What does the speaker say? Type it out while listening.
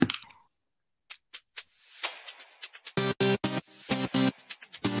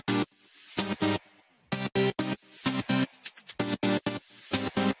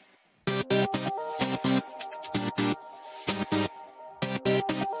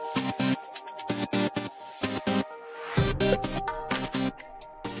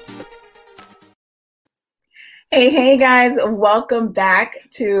Hey guys, welcome back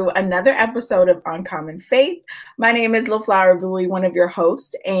to another episode of Uncommon Faith. My name is LaFlower Bowie, one of your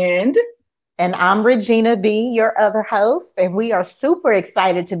hosts, And I'm Regina B, your other host, and we are super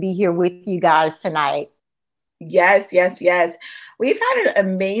excited to be here with you guys tonight. yes. We've had an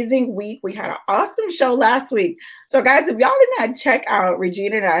amazing week. We had an awesome show last week. So guys, if y'all did not check out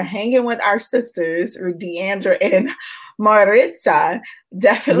Regina and I hanging with our sisters, Deandra and Maritza,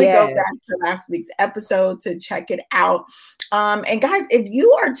 definitely go back Yes. to last week's episode to check it out. And guys, if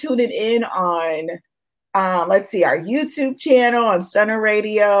you are tuning in on let's see, our YouTube channel on Stunner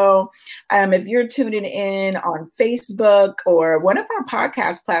Radio. If you're tuning in on Facebook or one of our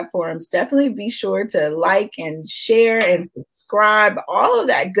podcast platforms, definitely be sure to like and share and subscribe, all of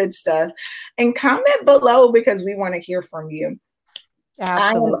that good stuff, and comment below because we want to hear from you.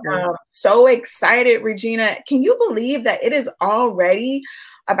 Absolutely. I am so excited, Regina. Can you believe that it is already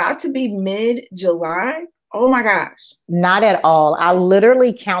about to be mid-July? Oh my gosh. Not at all. I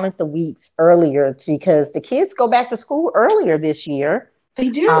literally counted the weeks earlier because the kids go back to school earlier this year. They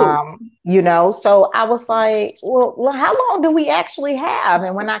do. So I was like, well, how long do we actually have?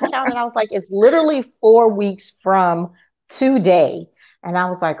 And when I counted, I was like, it's literally 4 weeks from today. And I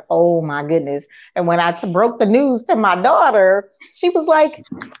was like, oh my goodness. And when I broke the news to my daughter, she was like,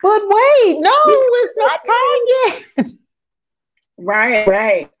 but wait, no, it's not time yet.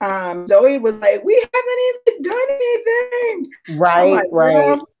 Right. Zoe was like, we haven't even done anything. Right.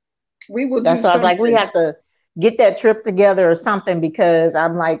 We will That's do why I was something. like, we have to get that trip together or something because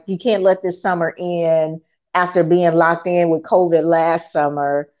I'm like, you can't let this summer end after being locked in with COVID last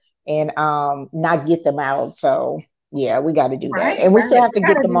summer and not get them out. So yeah, we got to do that. And we still have to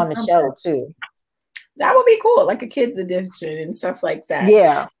get them on the show too. That would be cool, like a kids edition and stuff like that.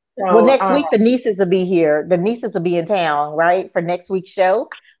 Yeah. So, well, next week the nieces will be here. The nieces will be in town, right, for next week's show.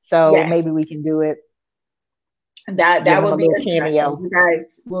 So maybe we can do it. That would be interesting. Cameo. You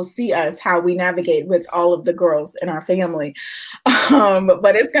guys will see us how we navigate with all of the girls in our family.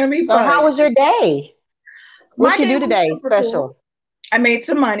 But it's gonna be fun. So how was your day? What you do today special? Cool. I made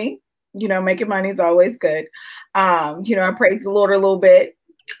some money. Making money is always good. I praised the Lord a little bit.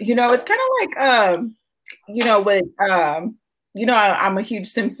 It's kind of like I'm a huge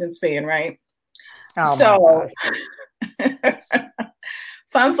Simpsons fan, right? Oh, so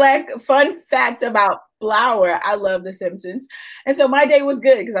fun fact about Flower, I love The Simpsons. And so my day was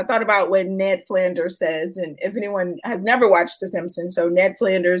good because I thought about what Ned Flanders says. And if anyone has never watched The Simpsons, so Ned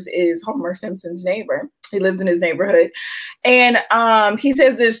Flanders is Homer Simpson's neighbor. He lives in his neighborhood. And he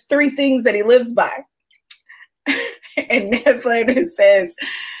says there's 3 things that he lives by. And Ned Flanders says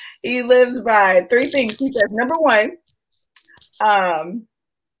he lives by 3 things. He says, number 1,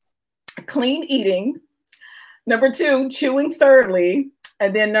 clean eating. Number 2, chewing thoroughly.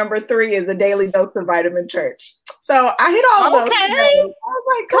 And then number 3 is a daily dose of Vitamin Church. So I hit all of those. I was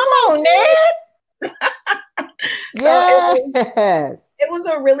like, come on, Ned. Yes. It was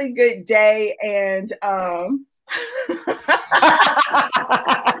a really good day. And come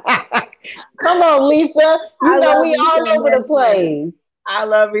on, Lisa. We all over the place. I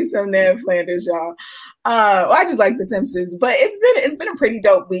love me some Ned Flanders, y'all. I just like The Simpsons, but it's been a pretty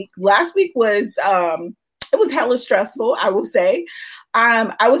dope week. Last week was it was hella stressful, I will say.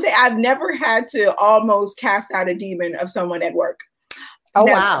 I would say I've never had to almost cast out a demon of someone at work. Oh,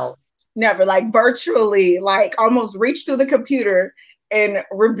 never. Wow. Never, like virtually, like almost reach through the computer and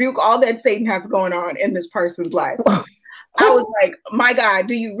rebuke all that Satan has going on in this person's life. I was like, my God,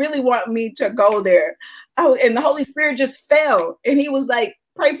 do you really want me to go there? Oh, and the Holy Spirit just fell. And he was like,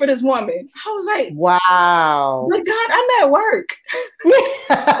 pray for this woman. I was like, wow. But God, I'm at work.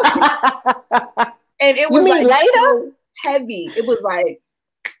 And it was you mean like later? Heavy. It was like,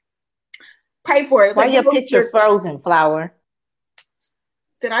 pray for it. Why your picture frozen, Flower?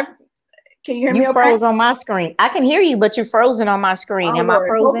 Can you hear me? You froze on my screen. I can hear you, but you're frozen on my screen. Am I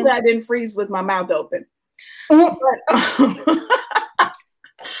frozen? Hopefully I didn't freeze with my mouth open. But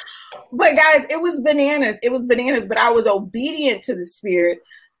guys, it was bananas. But I was obedient to the Spirit.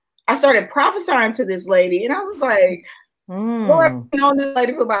 I started prophesying to this lady, and I was like, Lord, I've known this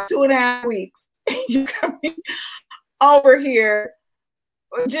lady for about 2.5 weeks. You got me over here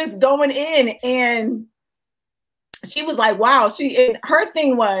just going in, and she was like, wow. Her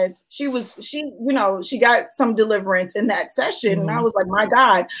thing was she got some deliverance in that session. And I was like, my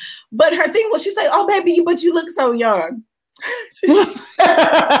God. But her thing was, she's like, oh baby, but you look so young. She's like,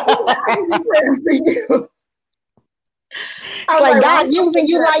 God using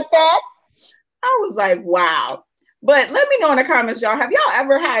you like that? I was like, wow. But let me know in the comments, y'all, have y'all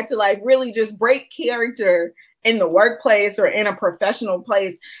ever had to like really just break character in the workplace or in a professional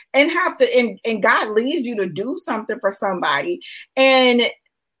place and have to, and God leads you to do something for somebody. And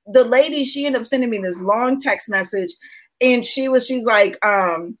the lady, she ended up sending me this long text message, and she's like,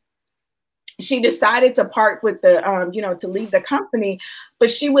 she decided to part with the, to leave the company, but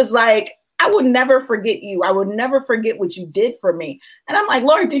she was like, I would never forget you. I would never forget what you did for me. And I'm like,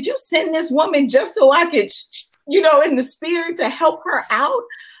 Lord, did you send this woman just so I could, in the spirit to help her out?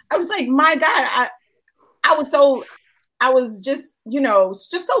 I was like, my God, I was just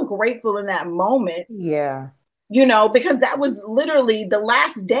so grateful in that moment. Yeah. Because that was literally the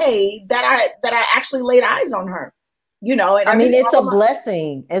last day that I actually laid eyes on her. And I mean, it's a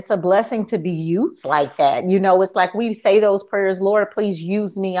blessing. It's a blessing to be used like that. It's like we say those prayers, Lord, please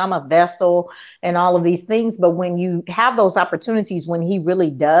use me. I'm a vessel and all of these things. But when you have those opportunities, when he really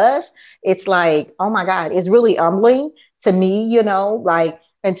does, it's like, oh my God, it's really humbling to me, like,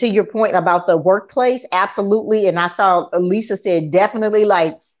 and to your point about the workplace, absolutely. And I saw Lisa said definitely,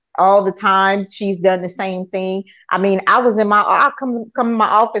 like, all the time she's done the same thing. I mean, I'll come in my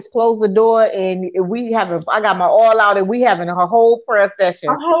office, close the door, and I got my oil out, and we having a whole prayer session.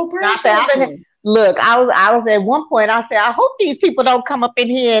 Look, I was at one point, I said, I hope these people don't come up in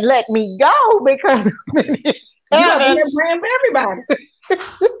here and let me go, because you got to be praying for everybody.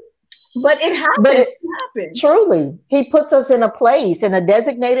 But it happens. Truly, he puts us in a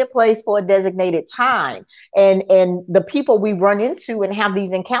designated place for a designated time. And the people we run into and have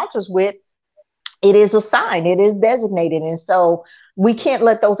these encounters with, it is a sign, it is designated. And so we can't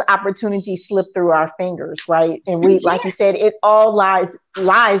let those opportunities slip through our fingers, right? And like you said, it all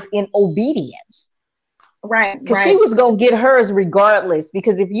lies in obedience. Right. Because she was going to get hers regardless,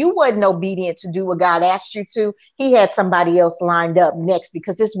 because if you wasn't obedient to do what God asked you to, he had somebody else lined up next,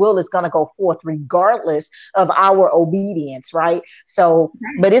 because his will is going to go forth regardless of our obedience. Right. So,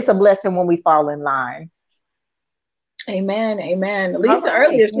 but it's a blessing when we fall in line. Amen. Lisa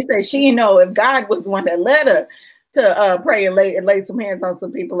earlier, she said she if God was the one that led her to pray and lay some hands on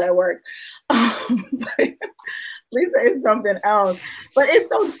some people at work. But Lisa is something else, but it's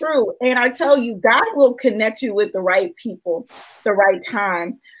so true. And I tell you, God will connect you with the right people, the right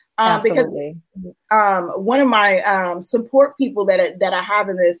time. Because one of my support people that I have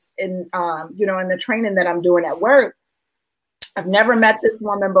in this, in the training that I'm doing at work, I've never met this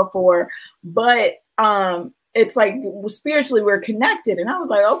woman before, but it's like spiritually we're connected. And I was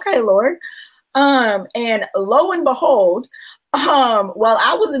like, okay, Lord. And lo and behold, while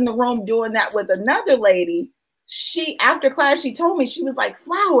I was in the room doing that with another lady, after class, she told me, she was like,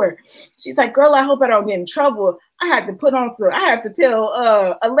 Flower, she's like, girl, I hope I don't get in trouble. I had to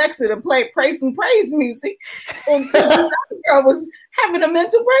tell Alexa to play some praise music. And the girl was having a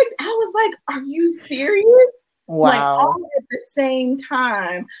mental break. I was like, are you serious? Wow. Like, all at the same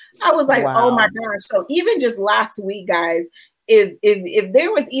time. I was like, wow. Oh my gosh. So even just last week, guys, if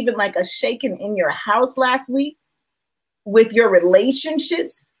there was even like a shaking in your house last week with your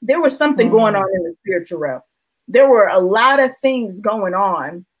relationships, there was something going on in the spiritual realm. There were a lot of things going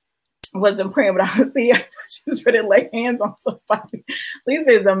on. I wasn't praying, but I she was ready to lay hands on somebody. Lisa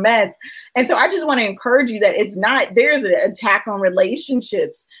is a mess. And so I just want to encourage you that there's an attack on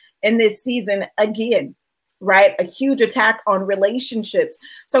relationships in this season again, right? A huge attack on relationships.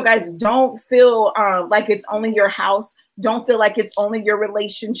 So guys, don't feel like it's only your house. Don't feel like it's only your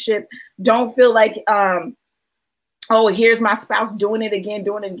relationship. Don't feel like, oh, here's my spouse doing it again.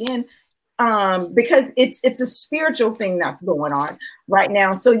 Because it's a spiritual thing that's going on right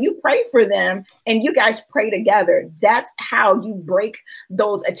now. So you pray for them and you guys pray together. That's how you break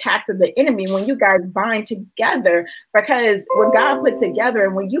those attacks of the enemy, when you guys bind together, because what God put together,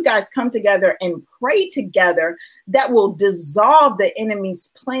 and when you guys come together and pray together, that will dissolve the enemy's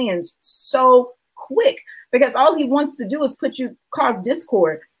plans so quick, because all he wants to do is cause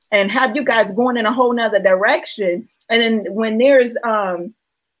discord and have you guys going in a whole nother direction. And then when there is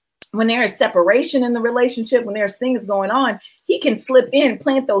separation in the relationship, when there's things going on, he can slip in,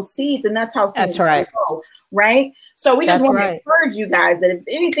 plant those seeds, and that's how things go, right? So we just want to encourage you guys that if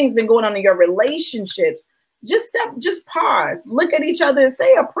anything's been going on in your relationships, just pause, look at each other and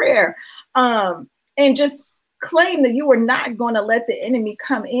say a prayer, and just claim that you are not going to let the enemy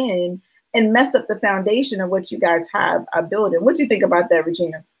come in and mess up the foundation of what you guys have building. What do you think about that,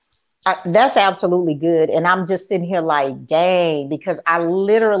 Regina? That's absolutely good. And I'm just sitting here like, dang, because I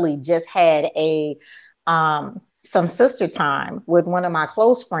literally just had some sister time with one of my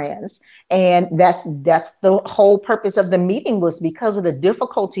close friends. And that's the whole purpose of the meeting, was because of the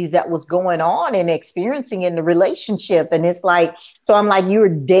difficulties that was going on and experiencing in the relationship. And it's like, so I'm like, you were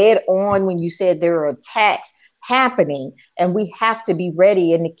dead on when you said there are attacks happening, and we have to be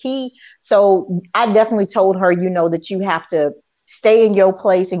ready. And the key, so I definitely told her, that you have to stay in your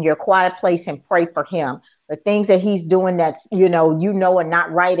place, in your quiet place, and pray for him. The things that he's doing that's, are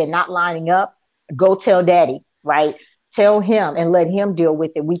not right and not lining up, go tell daddy, right? Tell him and let him deal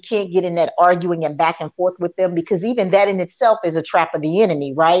with it. We can't get in that arguing and back and forth with them, because even that in itself is a trap of the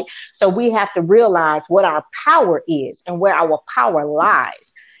enemy, right? So we have to realize what our power is and where our power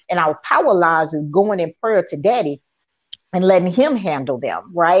lies. And our power lies is going in prayer to daddy and letting him handle them,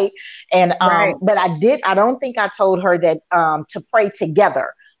 right? And Right. But I don't think I told her that to pray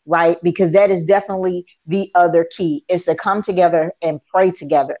together, right? Because that is definitely the other key, is to come together and pray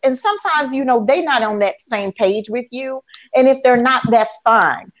together. And sometimes, they're not on that same page with you. And if they're not, that's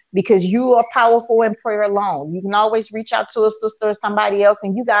fine, because you are powerful in prayer alone. You can always reach out to a sister or somebody else,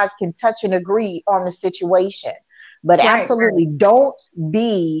 and you guys can touch and agree on the situation. But absolutely don't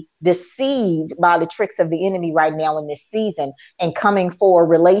be deceived by the tricks of the enemy right now in this season, and coming for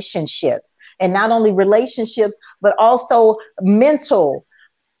relationships. And not only relationships, but also mental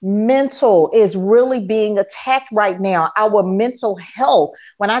is really being attacked right now. Our mental health.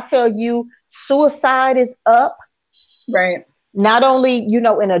 When I tell you suicide is up, Right. not only,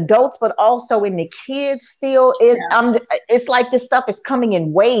 in adults, but also in the kids still. It's like this stuff is coming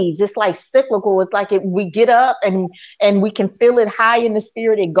in waves. It's like cyclical. It's like we get up and we can feel it high in the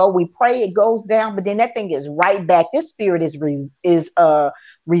spirit. We pray, it goes down, but then that thing is right back. This spirit is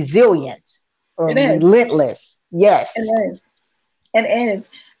resilient or relentless. Yes. It is. It is.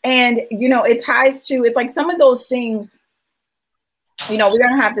 And, it ties to, it's like some of those things, we're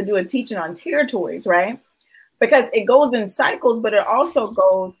going to have to do a teaching on territories, right? Because it goes in cycles, but it also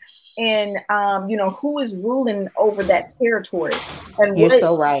goes in, who is ruling over that territory, and you're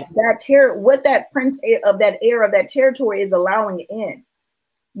so right. What that prince of that era of that territory is allowing in,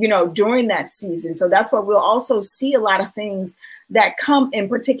 during that season. So that's why we'll also see a lot of things that come in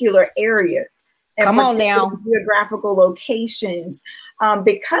particular areas and come on now, geographical locations,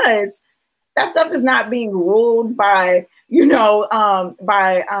 because that stuff is not being ruled by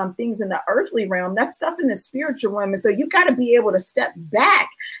things in the earthly realm. That stuff in the spiritual realm. And so you got to be able to step back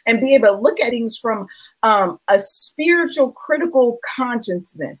and be able to look at things from a spiritual critical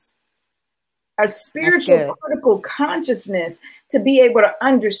consciousness, critical consciousness, to be able to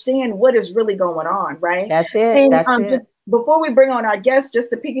understand what is really going on. Right. That's it. And just before we bring on our guests, just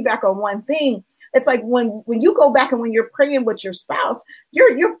to piggyback on one thing, it's like when you go back and when you're praying with your spouse,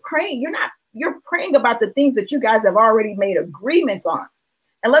 you're praying. You're praying about the things that you guys have already made agreements on,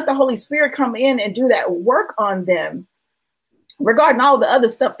 and let the Holy Spirit come in and do that work on them regarding all the other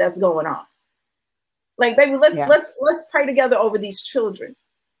stuff that's going on. Like, baby, let's pray together over these children.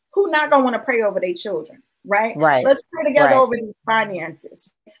 Who not gonna want to pray over their children, right? Right. Let's pray together over these finances.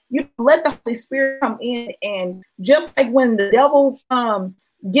 You let the Holy Spirit come in, and just like when the devil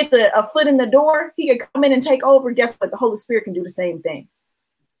get a foot in the door, he can come in and take over. Guess what? The Holy Spirit can do the same thing.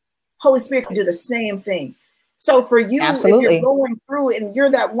 Holy Spirit can do the same thing. So for you, absolutely, if you're going through it and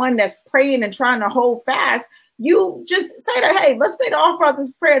you're that one that's praying and trying to hold fast, you just say that, hey, let's make all Father's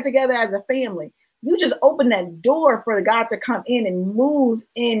prayer together as a family. You just open that door for God to come in and move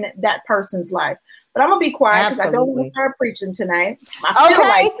in that person's life. But I'm going to be quiet because I don't want to start preaching tonight. I feel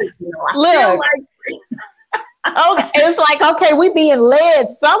like preaching. Okay, it's like, okay, we being led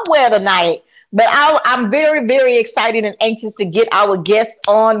somewhere tonight. But I'm very, very excited and anxious to get our guest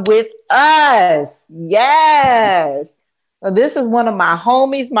on with us. Yes. Well, this is one of my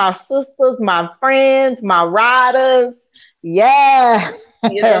homies, my sisters, my friends, my riders. Yeah.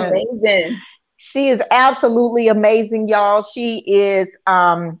 She's amazing. She is absolutely amazing, y'all. She is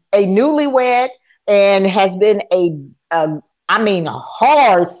a newlywed and has been a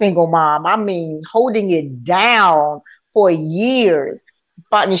hard single mom. Holding it down for years.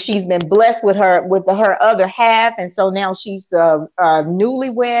 But she's been blessed with her other half, and so now she's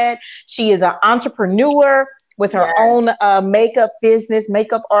newlywed. She is an entrepreneur with her own makeup business,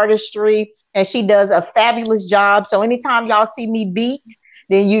 makeup artistry, and she does a fabulous job. So anytime y'all see me beat,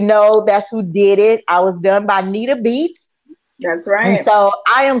 then you know that's who did it. I was done by Nita Beats. That's right. And so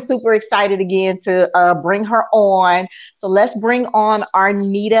I am super excited again to bring her on. So let's bring on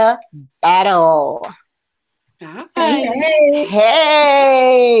Arnita Battle. Hey.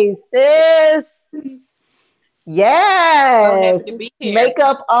 Hey, sis. Yes. So be here.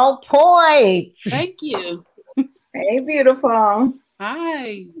 Makeup on point. Thank you. Hey, beautiful.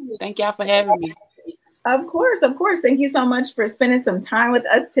 Hi. Thank y'all for having me. Of course. Thank you so much for spending some time with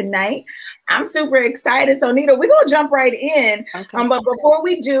us tonight. I'm super excited. So, Nita, we're going to jump right in. Okay. But before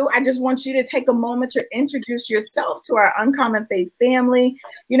we do, I just want you to take a moment to introduce yourself to our Uncommon Faith family.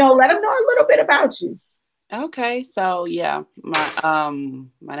 Let them know a little bit about you. Okay, so yeah, my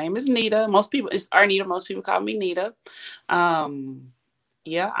name is Nita. It's Arnita. Most people call me Nita. Um,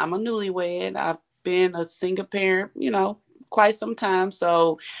 yeah, I'm a newlywed. I've been a single parent, quite some time.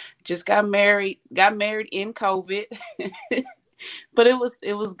 So just got married. Got married in COVID, but it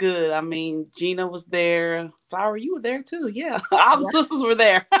was good. I mean, Gina was there. Flower, you were there too. Yeah, all the sisters were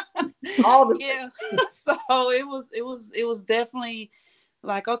there. All the Yeah, so it was definitely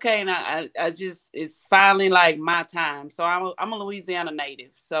like, okay, and I just, it's finally like my time. So I'm a Louisiana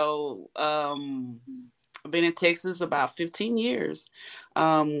native. So I've been in Texas about 15 years.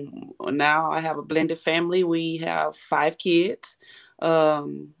 Now I have a blended family. We have 5 kids.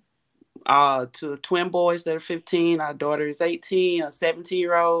 Um, to twin boys that are 15. Our daughter is 18, a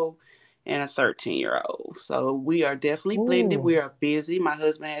 17-year-old, and a 13-year-old. So we are definitely blended. We are busy. My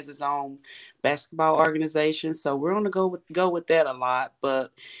husband has his own basketball organization, so we're on the go with that a lot.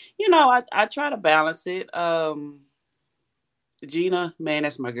 But I try to balance it. Gina, man,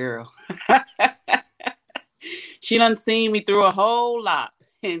 that's my girl. She done seen me through a whole lot.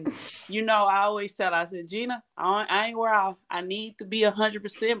 And I always tell her, I said, Gina, I ain't where I need to be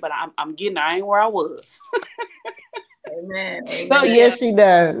 100%, but I'm getting. I ain't where I was. Amen. So yeah. Yes, she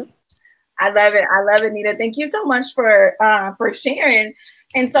does. I love it. I love it, Nita. Thank you so much for sharing.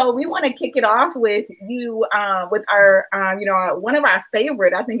 And so we want to kick it off with you, with our, one of our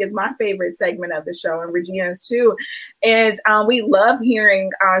favorite, I think is my favorite segment of the show, and Regina's too, is we love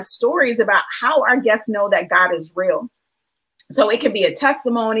hearing stories about how our guests know that God is real. So it could be a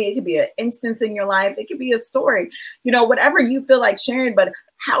testimony, it could be an instance in your life, it could be a story, whatever you feel like sharing. But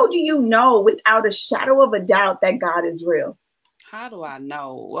how do you know without a shadow of a doubt that God is real? How do I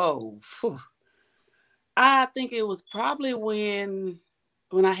know? Whoa. Phew. I think it was probably when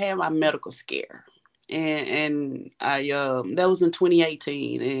I had my medical scare. And I that was in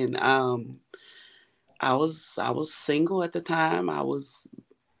 2018, and I was single at the time. I was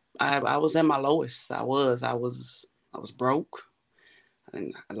at my lowest. I was broke,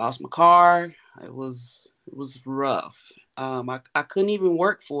 and I lost my car. It was rough. I couldn't even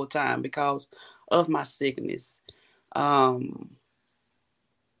work full time because of my sickness.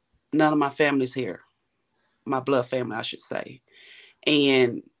 None of my family's here, my blood family, I should say.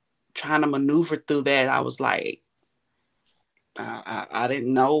 And trying to maneuver through that, I was like, I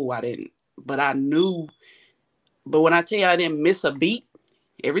didn't know. But I knew. But when I tell you I didn't miss a beat,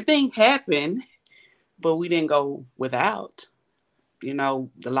 everything happened, but we didn't go without. The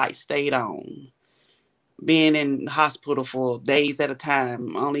light stayed on. Being in the hospital for days at a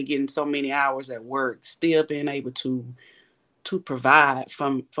time, only getting so many hours at work, still being able to provide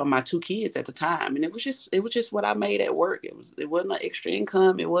from my 2 kids at the time. And it was just what I made at work. It wasn't an extra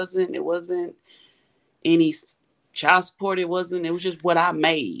income. It wasn't any child support. It was just what I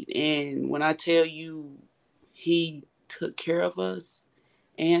made. And when I tell you, he took care of us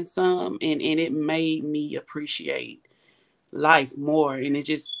and some, and it made me appreciate life more. And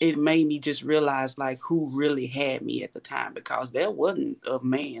it made me just realize like who really had me at the time, because that wasn't of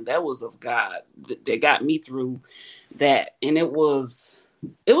man, that was of God that got me through that. And it was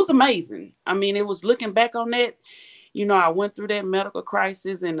amazing. I mean, it was, looking back on that, I went through that medical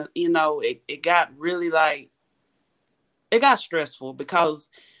crisis, and it got really, like, it got stressful, because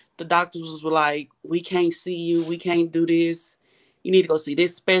the doctors were like, we can't see you, we can't do this, you need to go see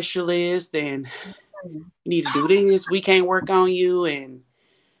this specialist, and you need to do this, we can't work on you. And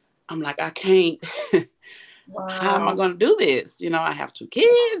I'm like, I can't. Wow. How am I going to do this? I have 2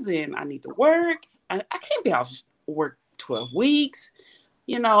 kids and I need to work. I can't be off work 12 weeks,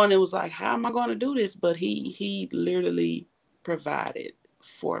 and it was like, how am I going to do this? But he literally provided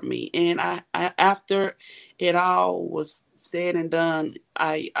for me. And I after it all was said and done,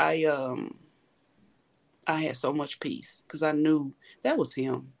 I had so much peace, because I knew that was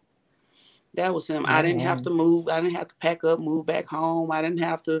him. That was him. I didn't have to move. I didn't have to pack up, move back home. I didn't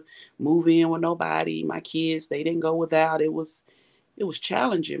have to move in with nobody. My kids, they didn't go without. It was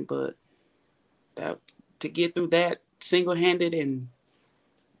challenging, but to get through that single-handed, and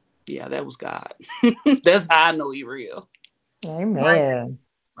yeah, that was God. That's how I know He real. Amen.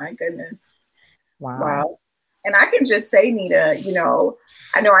 My goodness. Wow. And I can just say, Nita, I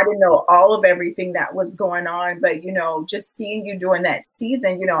know I didn't know all of everything that was going on, but, just seeing you during that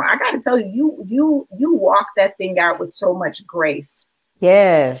season, I got to tell you, you walked that thing out with so much grace.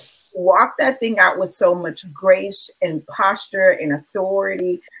 Yes. Walk that thing out with so much grace and posture and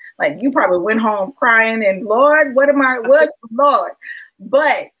authority. Like, you probably went home crying and, Lord, what, Lord?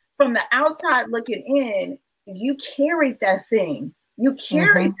 But from the outside looking in, you carried that thing. You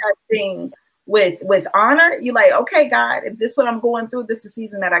carried that thing with honor. You like, okay, God, if this is what I'm going through, this is the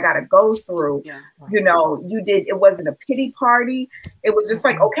season that I got to go through. Yeah. You know, it wasn't a pity party. It was just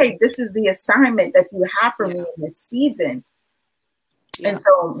like, okay, this is the assignment that you have for me in this season. And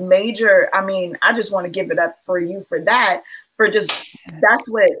so I just want to give it up for you for that, that's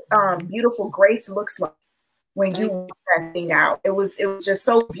what beautiful grace looks like when you work that thing out. It was just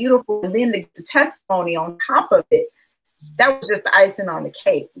so beautiful. And then the testimony on top of it, that was just the icing on the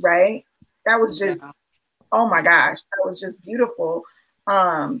cake, right? That was just, oh my gosh, that was just beautiful.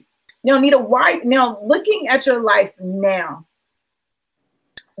 Nita, looking at your life now,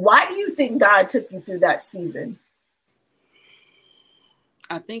 why do you think God took you through that season?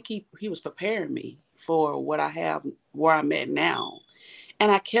 I think he was preparing me for what I have, where I'm at now.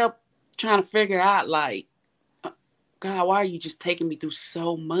 And I kept trying to figure out, like, God, why are you just taking me through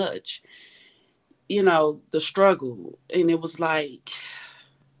so much? You know, the struggle. And it was like,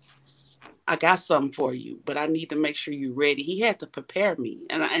 I got something for you, but I need to make sure you're ready. He had to prepare me.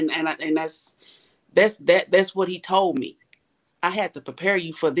 And that's what he told me. I had to prepare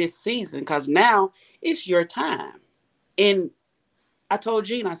you for this season, because now it's your time. And I told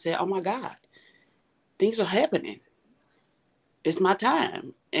Gene, I said, oh my God, things are happening. It's my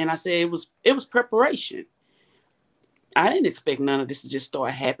time. And I said, it was preparation. I didn't expect none of this to just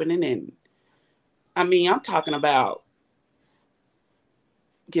start happening. And I mean, I'm talking about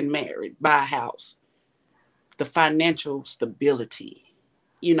getting married, buy a house, the financial stability.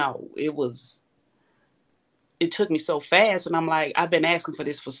 You know, it took me so fast. And I'm like, I've been asking for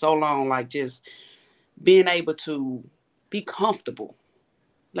this for so long, like just being able to be comfortable,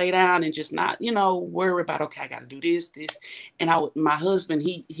 lay down and just not, worry about, okay, I got to do this. And my husband,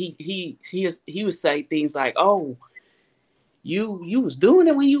 he would say things like, oh, you was doing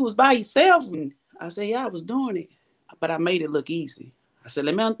it when you was by yourself. And I said, yeah, I was doing it, but I made it look easy. I said,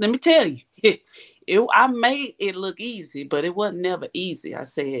 let me tell you, I made it look easy, but it wasn't never easy.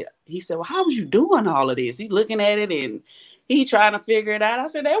 He said, well, how was you doing all of this? He looking at it and he trying to figure it out. I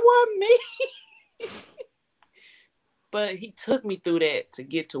said, that wasn't me. But he took me through that to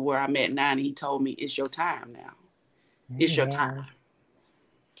get to where I'm at now. And he told me, it's your time now. It's your time.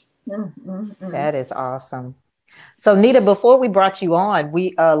 That is awesome. So Nita, before we brought you on,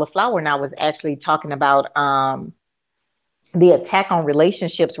 LaFlower and I was actually talking about the attack on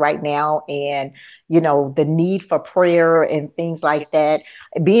relationships right now, and the need for prayer and things like that.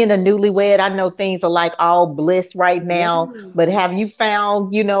 Being a newlywed, I know things are like all bliss right now, but have you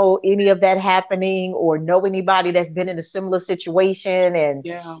found any of that happening, or know anybody that's been in a similar situation? And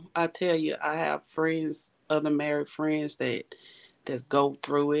I tell you, I have friends, other married friends that go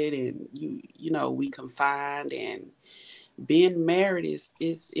through it, and we confide. And being married it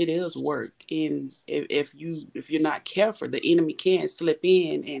is work. And if you're not careful, the enemy can slip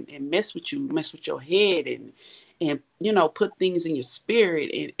in and mess with you, mess with your head, and put things in your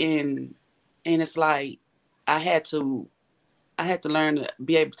spirit. And it's like I had to learn to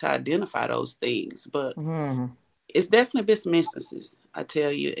be able to identify those things. But it's definitely been some instances, I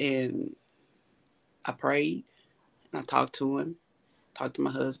tell you. And I prayed and I talked to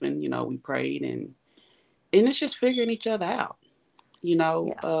my husband. We prayed, and it's just figuring each other out. It's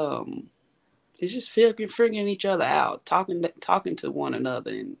just figuring each other out, talking to one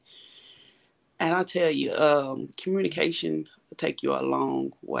another. And I tell you, communication will take you a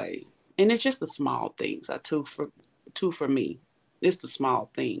long way. And it's just the small things. For me, it's the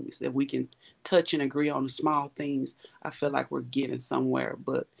small things that we can touch and agree on. The small things, I feel like we're getting somewhere.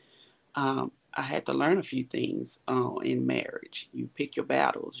 But I had to learn a few things in marriage. You pick your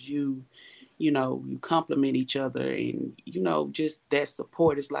battles. You compliment each other, and just that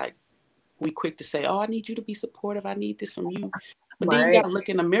support is like, we quick to say, oh, I need you to be supportive. I need this from you. But then you got to look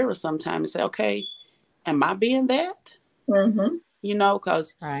in the mirror sometime and say, okay, am I being that?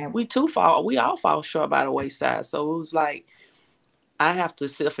 Because we all fall short by the wayside. So it was like, I have to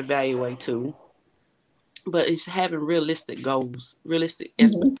self-evaluate too. But it's having realistic goals, realistic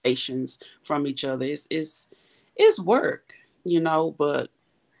expectations from each other. It's work, but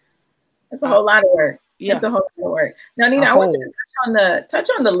it's a whole lot of work. Yeah. It's a whole lot of work. Now, Nina, I want you to touch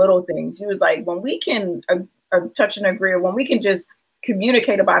on the little things. You was like, when we can touch and agree, when we can just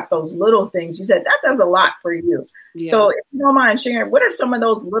communicate about those little things, you said that does a lot for you. Yeah. So if you don't mind sharing, what are some of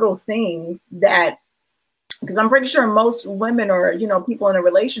those little things that, because I'm pretty sure most women or, people in a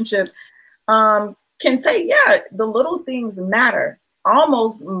relationship can say, yeah, the little things matter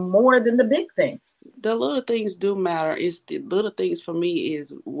almost more than the big things. The little things do matter. It's the little things for me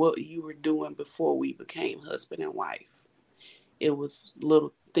is what you were doing before we became husband and wife. It was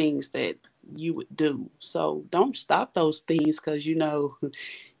little things that you would do. So don't stop those things because, you know,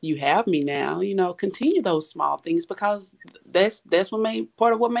 you have me now, you know, continue those small things because that's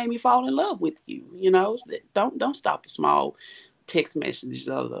part of what made me fall in love with you. You know, don't stop the small text messages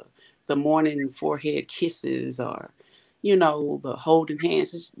or the morning forehead kisses or, you know, the holding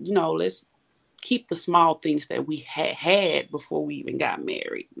hands. Just, you know, let's keep the small things that we had before we even got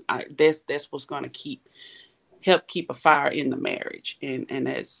married. That's what's going to help keep a fire in the marriage. And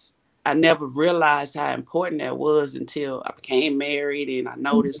that's, I never realized how important that was until I became married and I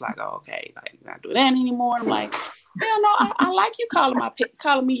noticed like, oh, okay, like I don't do that anymore. I'm like, hell no, I like you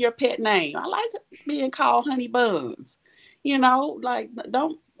calling me your pet name. I like being called Honey Buns. You know, like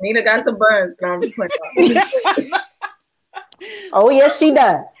don't. Nina got the buns, but I'm just playing. Oh yes, she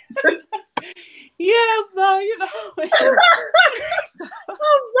does. Yeah, so you know. I'm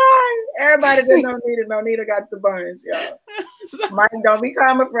sorry. Everybody that know Nita, Nita got the buns, y'all. Mike, don't be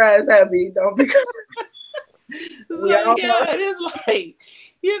coming for us, hubby. Don't be coming. So yeah, it is like,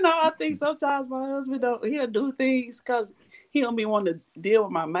 you know, I think sometimes my husband he'll do things because he don't be wanting to deal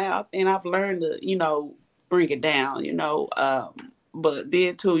with my mouth, and I've learned to, you know, bring it down, you know. But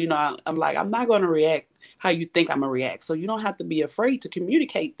then too, you know, I'm like, I'm not going to react how you think I'm gonna react. So you don't have to be afraid to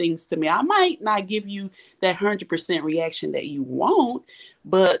communicate things to me. I might not give you that 100% reaction that you want,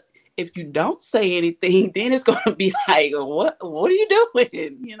 but if you don't say anything, then it's gonna be like, what are you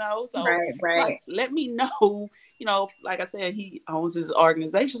doing? You know, so right. It's like, let me know. You know, like I said, he owns his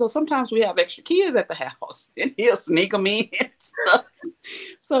organization, so sometimes we have extra kids at the house, and he'll sneak them in and stuff.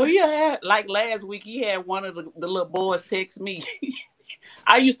 So yeah, like last week, he had one of the little boys text me.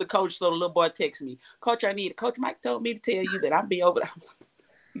 I used to coach, so the little boy texts me, Coach Mike told me to tell you that I'll be over there.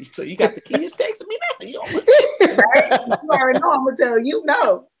 So you got the kids texting me now? You already know I'm going to tell you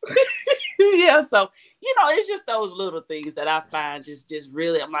no. Yeah, so, you know, it's just those little things that I find just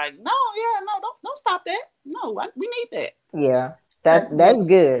really, I'm like, no, don't stop that. No, we need that. Yeah. That's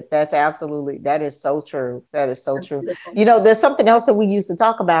good. That's absolutely, that is so true. That is so true. You know, there's something else that we used to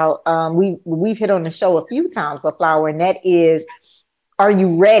talk about. We've hit on the show a few times, the Flower, and that is, are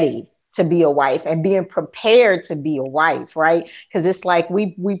you ready to be a wife and being prepared to be a wife, right? Because it's like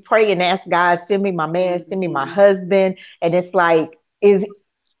we pray and ask God, send me my man, send me my husband. And it's like,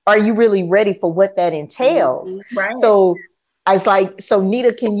 are you really ready for what that entails? Right. So I was like, so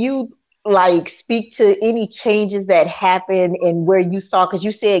Nita, can you like speak to any changes that happened and where you saw, because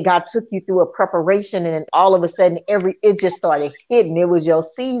you said God took you through a preparation and then all of a sudden it just started hitting. It was your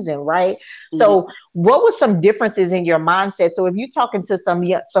season, right? Mm-hmm. So what were some differences in your mindset? So if you're talking to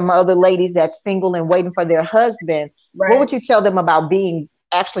some other ladies that's single and waiting for their husband, right, what would you tell them about being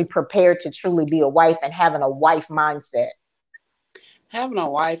actually prepared to truly be a wife and having a wife mindset? Having a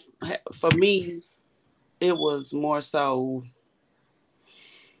wife, for me, it was more so,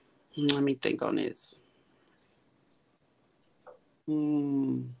 let me think on this.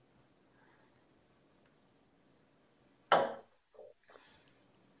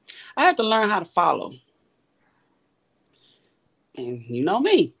 I had to learn how to follow. And you know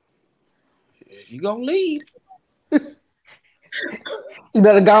me. If you're going to lead, you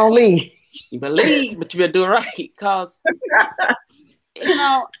better go and lead. You believe, but you better do it right. Because, you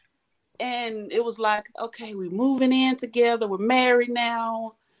know, and it was like, okay, we're moving in together. We're married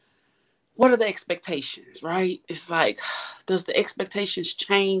now. What are the expectations, right? It's like, does the expectations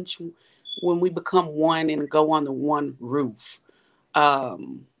change when we become one and go under one roof?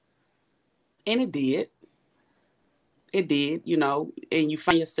 And it did. It did, you know, and you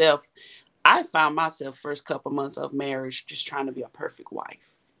find yourself, I found myself first couple months of marriage just trying to be a perfect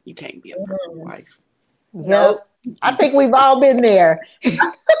wife. You can't be a perfect wife. Yep. I think we've all been there.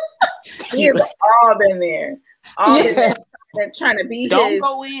 We've all been there. All been trying to be Don't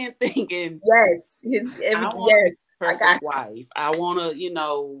go in thinking, yes, I got wife. I want to, you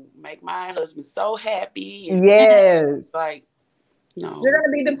know, make my husband so happy. And yes. Like, no. You're going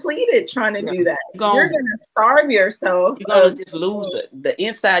to be depleted trying to do that. You're going to starve yourself. You're going to just lose it. The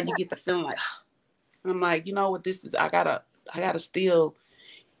inside, you get the feeling like, I'm like, you know what this is? I gotta still,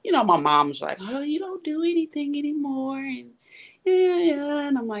 you know, my mom's like, oh, you don't do anything anymore. And yeah.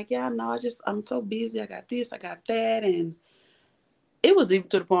 And I'm like, yeah, no, I'm so busy. I got this, I got that. And it was even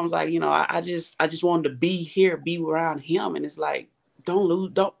to the point I was like, you know, I just wanted to be here, be around him. And it's like,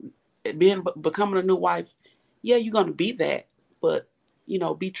 becoming a new wife. Yeah, you're going to be that. But, you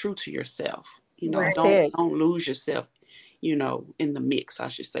know, be true to yourself. You know, don't lose yourself, you know, in the mix, I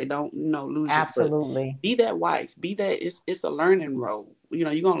should say. Don't, you know, lose absolutely. Be that wife. Be that. It's a learning role. You know,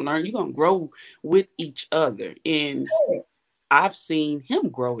 you're going to learn. You're going to grow with each other. And I've seen him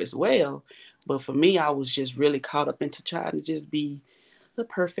grow as well. But for me, I was just really caught up into trying to just be the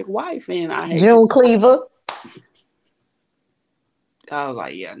perfect wife. And I hate June Cleaver. I was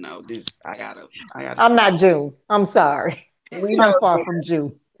like, yeah, no, I gotta. I'm not June. I'm sorry. We I'm know. far from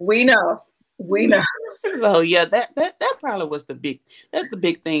June. We know. So yeah, that probably was that's the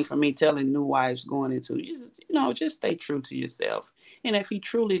big thing for me telling new wives going into, just stay true to yourself. And if he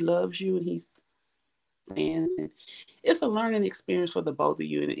truly loves you and he stands, and it's a learning experience for the both of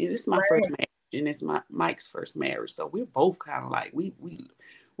you. And it's my first marriage, and it's Mike's first marriage. So we're both kind of like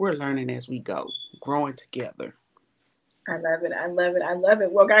we're learning as we go, growing together. I love it. I love it. I love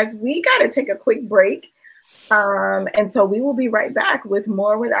it. Well, guys, we got to take a quick break. And so we will be right back with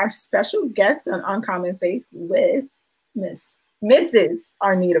more with our special guest on Uncommon Faith with Mrs.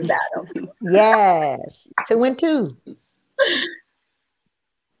 Arnita Battle. Yes. 2 and 2.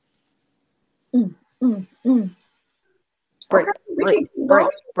 Break, okay,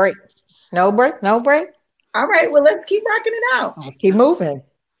 break. No break. All right. Well, let's keep rocking it out. Let's keep moving.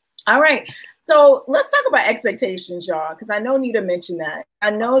 All right. So let's talk about expectations, y'all, because I know Nita mentioned that. I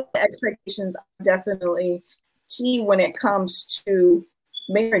know the expectations are definitely key when it comes to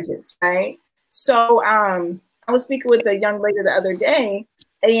marriages, right? So I was speaking with a young lady the other day,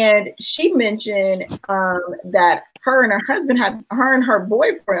 and she mentioned that her and her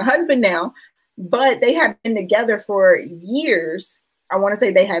boyfriend, husband now, but they have been together for years. I want to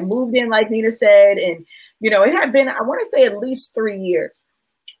say they had moved in, like Nita said, and it had been, I want to say, at least 3 years.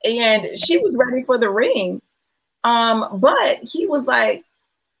 And she was ready for the ring. But he was like,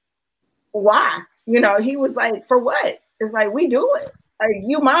 why? He was like, for what? It's like, we do it. Like,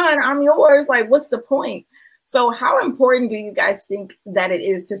 you mine, I'm yours. Like, what's the point? So how important do you guys think that it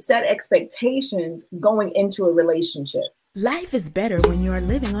is to set expectations going into a relationship? Life is better when you are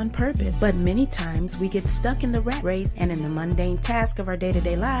living on purpose, but many times we get stuck in the rat race and in the mundane task of our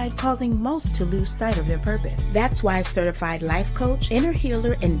day-to-day lives, causing most to lose sight of their purpose. That's why certified life coach, inner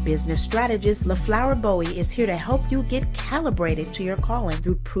healer, and business strategist LaFlower Bowie is here to help you get calibrated to your calling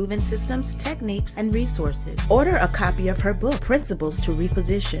through proven systems, techniques, and resources. Order a copy of her book, Principles to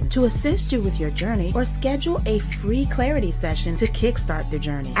Reposition, to assist you with your journey, or schedule a free clarity session to kickstart the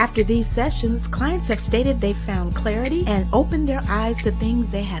journey. After these sessions, clients have stated they found clarity and opened their eyes to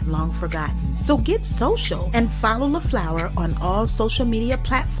things they had long forgotten. So get social and follow LaFlower on all social media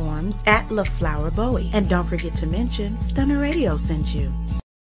platforms at LaFlower Bowie. And don't forget to mention Stunner Radio sent you.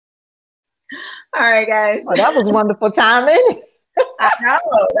 All right, guys. Oh, that was wonderful timing. I know.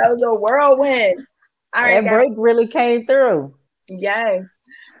 That was a whirlwind. All right, that break really came through. Yes.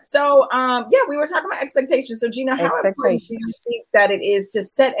 So, we were talking about expectations. So, Gina, how important do you think that it is to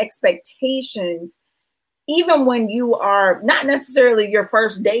set expectations even when you are not necessarily your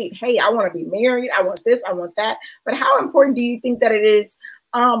first date? Hey, I want to be married. I want this. I want that. But how important do you think that it is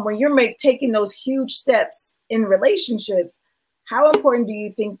when you're taking those huge steps in relationships? How important do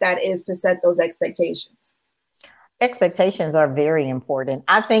you think that is to set those expectations? Expectations are very important.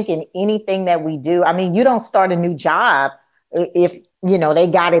 I think in anything that we do, I mean, you don't start a new job if, they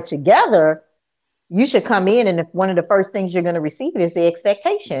got it together. You should come in, and if one of the first things you're going to receive is the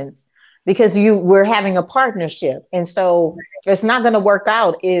expectations, because we're having a partnership. And so it's not going to work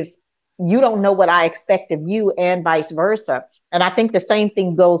out if you don't know what I expect of you, and vice versa. And I think the same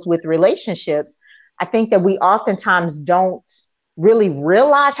thing goes with relationships. I think that we oftentimes don't really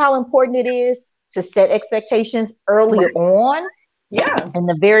realize how important it is to set expectations early on. Yeah. In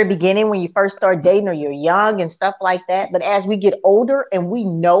the very beginning, when you first start dating or you're young and stuff like that. But as we get older and we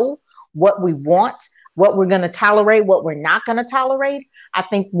know what we want, what we're going to tolerate, what we're not going to tolerate, I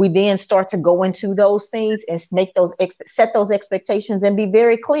think we then start to go into those things and make those set those expectations and be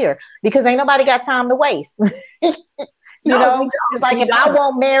very clear, because ain't nobody got time to waste. It's like if I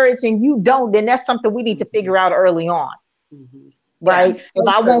want marriage and you don't, then that's something we need to figure out early on. Mm-hmm. Right. Yeah, if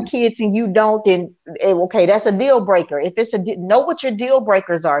I want kids and you don't, then okay, that's a deal breaker. If it's know what your deal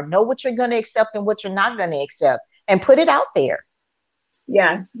breakers are, know what you're going to accept and what you're not going to accept, and put it out there.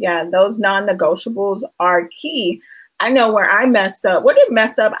 Yeah. Those non-negotiables are key. I know where I messed up. What did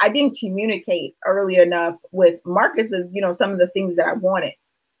mess up? I didn't communicate early enough with Marcus of, some of the things that I wanted.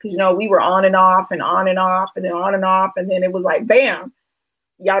 Because, we were on and off and on and off and then on and off. And then it was like, bam,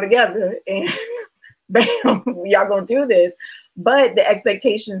 y'all together. And bam, y'all gonna do this. But the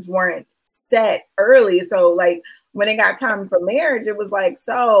expectations weren't set early. So like when it got time for marriage, it was like,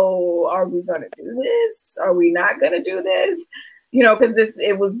 so are we going to do this? Are we not going to do this? Because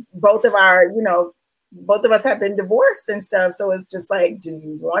it was both of us have been divorced and stuff. So it's just like, do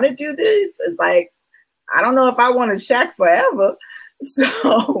you want to do this? It's like, I don't know if I want to shack forever.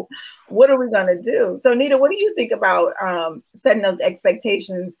 So what are we going to do? So Nita, what do you think about setting those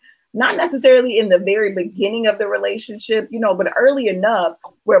expectations not necessarily in the very beginning of the relationship, you know, but early enough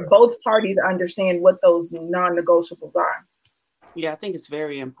where both parties understand what those non-negotiables are. Yeah, I think it's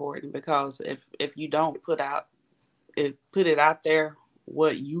very important, because if you don't put it out there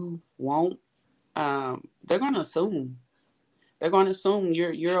what you want, they're going to assume. They're going to assume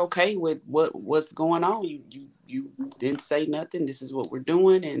you're okay with what's going on. You didn't say nothing. This is what we're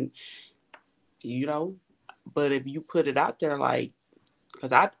doing, and you know. But if you put it out there, like,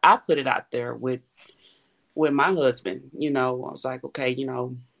 because I put it out there with my husband, you know, I was like, okay, you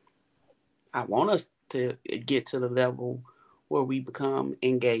know, I want us to get to the level where we become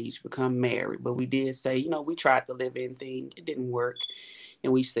engaged, become married. But we did say, you know, we tried the live-in thing. It didn't work.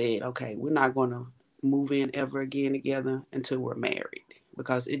 And we said, okay, we're not going to move in ever again together until we're married.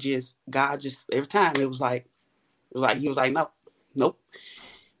 Because God just, every time he was like, he was like, nope.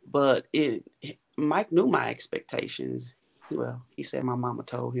 But Mike knew my expectations. Well, he said my mama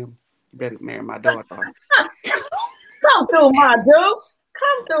told him, you better marry my daughter. Come through, my dukes.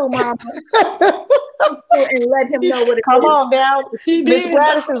 Come through, mama. And let him know what it is. Come on now. Miss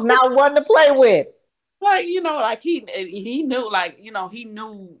Gladys is not one to play with. Like, you know, like he knew, like, you know, he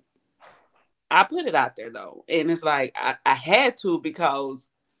knew. I put it out there though. And it's like, I had to, because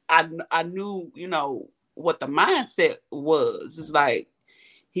I knew, you know, what the mindset was. It's like,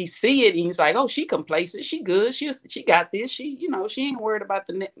 he see it and he's like, oh, she complacent. She good. She got this. She, you know, she ain't worried about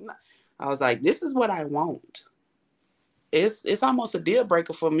the net. I was like, this is what I want. It's almost a deal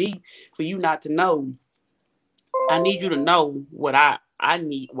breaker for me, for you not to know. I need you to know what I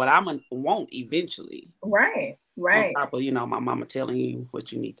need, what I'm gonna want eventually. Right. On top of, you know, my mama telling you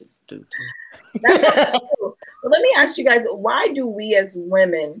what you need to do too. That's cool. Well, let me ask you guys, why do we as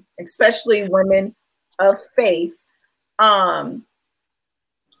women, especially women of faith,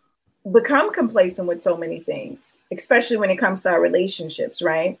 become complacent with so many things, especially when it comes to our relationships,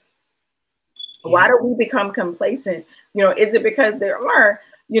 right? Yeah. Why do we become complacent? You know, is it because there are,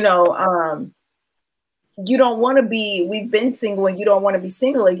 you know, you don't want to be, we've been single and you don't want to be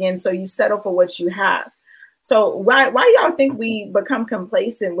single again, so you settle for what you have. So why do y'all think we become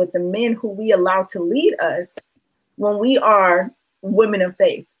complacent with the men who we allow to lead us when we are women of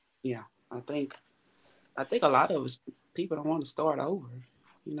faith? Yeah, I think a lot of us, people don't want to start over.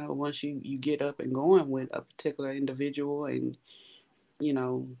 You know, once you get up and going with a particular individual, and, you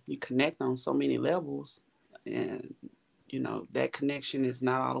know, you connect on so many levels, and, you know, that connection is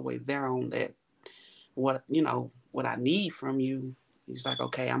not all the way there on that, what I need from you. He's like,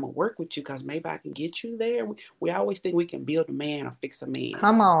 okay, I'm going to work with you because maybe I can get you there. We always think we can build a man or fix a man.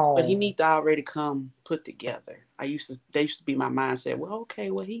 Come on. But he needs to already come put together. They used to be my mindset. Well, okay,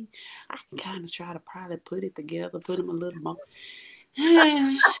 I can kind of try to probably put it together, put him a little more.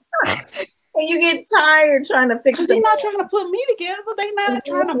 And you get tired trying to fix it. They're not trying to put me together. They're not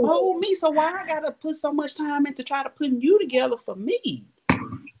trying to mold me. So why I got to put so much time into try to putting you together for me?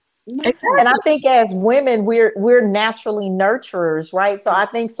 And I think as women, we're naturally nurturers, right? So I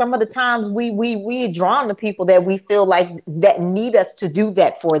think some of the times we are drawn to people that we feel like that need us to do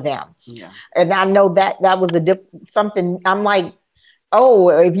that for them. Yeah. And I know that was something. I'm like, oh,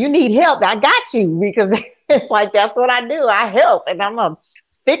 if you need help, I got you, because it's like, that's what I do. I help, and I'm gonna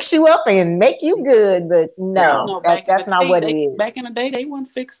fix you up and make you good. But no, that's not what it is. Back in the day, they wouldn't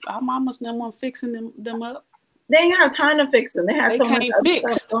fix. Our mamas never weren't fixing them up. They ain't have time to fix them. They had so much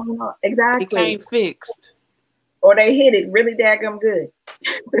other stuff going on. Exactly. They came fixed. Or they hit it really daggum good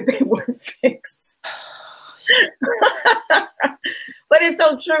that they weren't fixed. But it's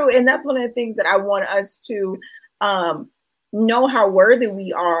so true. And that's one of the things that I want us to know, how worthy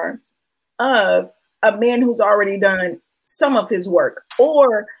we are of a man who's already done some of his work,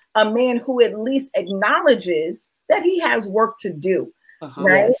 or a man who at least acknowledges that he has work to do.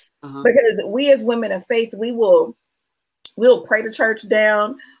 Right? Because we as women of faith, we'll pray the church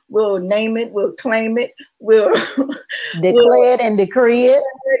down, we'll name it, we'll claim it, we'll declare it and decree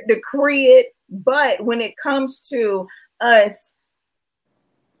it. But when it comes to us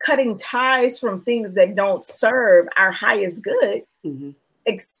cutting ties from things that don't serve our highest good,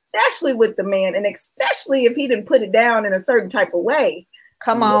 especially with the man, and especially if he didn't put it down in a certain type of way.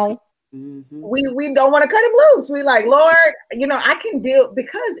 Come on. We don't want to cut him loose. We like, Lord, you know, I can deal,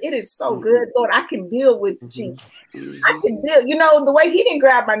 because it is so good. Lord, I can deal with Jesus. I can deal, you know, the way he didn't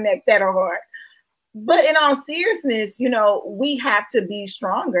grab my neck that hard. But in all seriousness, you know, we have to be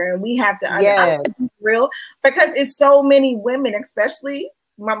stronger, and we have to be real, because it's so many women, especially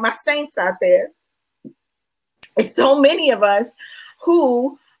my saints out there. It's so many of us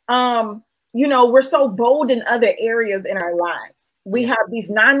who, you know, we're so bold in other areas in our lives. We have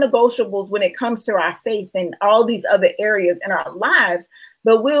these non-negotiables when it comes to our faith and all these other areas in our lives.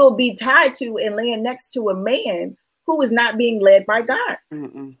 but we'll be tied to and laying next to a man who is not being led by God.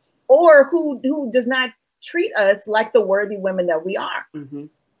 Mm-mm. Or who does not treat us like the worthy women that we are. Mm-hmm.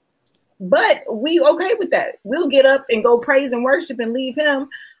 But we okay with that. We'll get up and go praise and worship and leave him,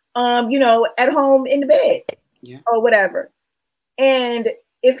 at home in the bed, or whatever. And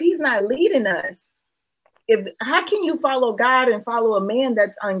if he's not leading us, how can you follow God and follow a man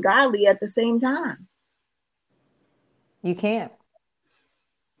that's ungodly at the same time? You can't.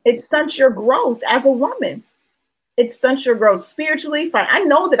 It stunts your growth as a woman. It stunts your growth spiritually. I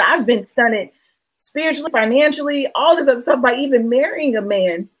know that I've been stunted spiritually, financially, all this other stuff by even marrying a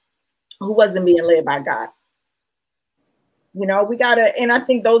man who wasn't being led by God. We gotta, and I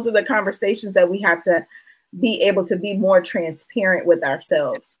think those are the conversations that we have to be able to be more transparent with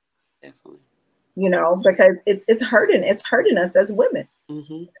ourselves. Definitely. Because it's hurting us as women.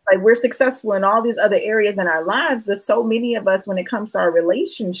 Mm-hmm. Like, we're successful in all these other areas in our lives, but so many of us, when it comes to our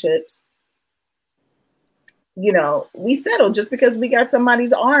relationships, we settle just because we got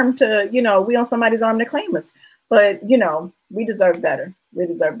somebody's arm to, we on somebody's arm to claim us. But, we deserve better. We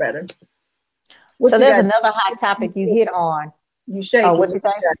deserve better. So there's another hot topic you hit on. You shake it. What you say?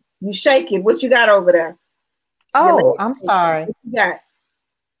 You shake it. What you got over there? Oh, I'm sorry. What you got?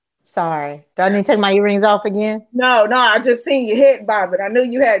 Sorry. Do I need to take my earrings off again? No, I just seen your head bob it. I knew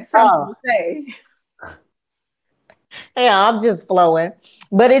you had something to say. Yeah, I'm just flowing.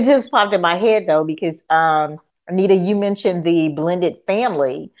 But it just popped in my head though, because Anita, you mentioned the blended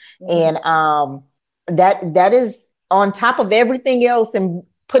family, and that is on top of everything else, and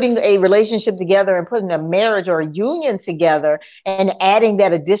putting a relationship together and putting a marriage or a union together and adding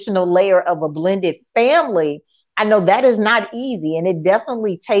that additional layer of a blended family. I know that is not easy, and it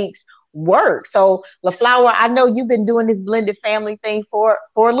definitely takes work. So LaFlower, I know you've been doing this blended family thing for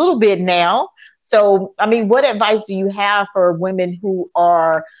a little bit now. So, I mean, what advice do you have for women who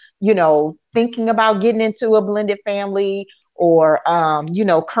are, thinking about getting into a blended family, or,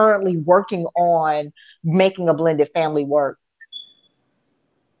 currently working on making a blended family work?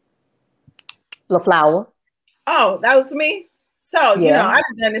 LaFlower. Oh, that was me. So, I've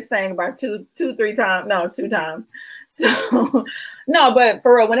done this thing about two, 3 times. No, 2 times. So, no, but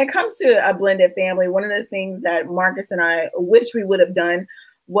for real, when it comes to a blended family, one of the things that Marcus and I wish we would have done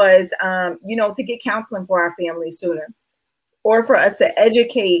was, to get counseling for our family sooner, or for us to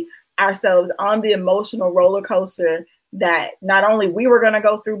educate ourselves on the emotional roller coaster that not only we were going to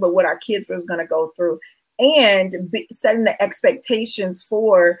go through, but what our kids was going to go through, and setting the expectations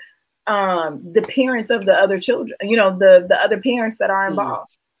for the parents of the other children, the other parents that are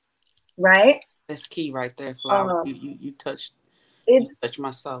involved. Right. That's key right there, Flower. You touched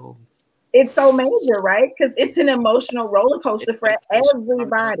my soul. It's so major, right? Because it's an emotional roller coaster for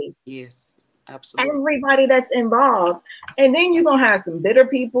everybody. Yes, absolutely. Everybody that's involved. And then you're gonna have some bitter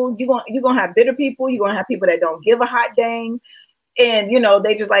people. You're gonna have bitter people. You're gonna have people that don't give a hot dang. And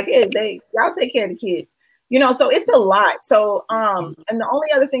they just like, hey, y'all take care of the kids. So it's a lot. So, and the only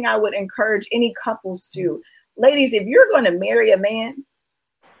other thing I would encourage any couples to, ladies, if you're going to marry a man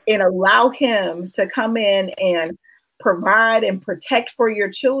and allow him to come in and provide and protect for your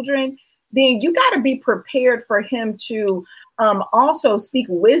children, then you got to be prepared for him to also speak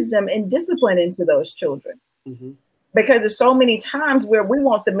wisdom and discipline into those children. Mm-hmm. Because there's so many times where we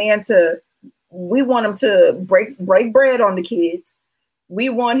want him to break bread on the kids. We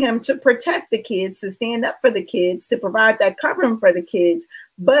want him to protect the kids, to stand up for the kids, to provide that covering for the kids.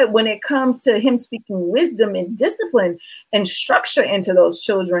 But when it comes to him speaking wisdom and discipline and structure into those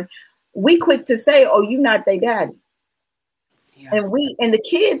children, we quick to say, oh, you're not their daddy. Yeah. And the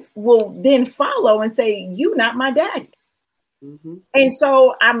kids will then follow and say, you not my daddy. Mm-hmm. And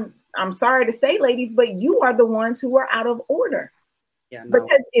so I'm sorry to say, ladies, but you are the ones who are out of order. Yeah, no.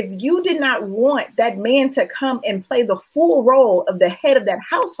 Because if you did not want that man to come and play the full role of the head of that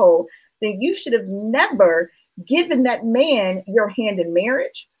household, then you should have never given that man your hand in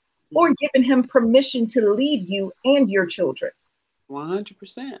marriage or given him permission to lead you and your children.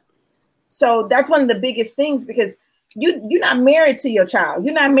 100%. So that's one of the biggest things, because you're not married to your child.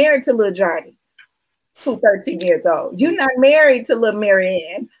 You're not married to little Johnny, who's 13 years old. You're not married to little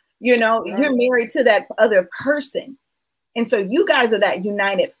Marianne. You're married to that other person. And so you guys are that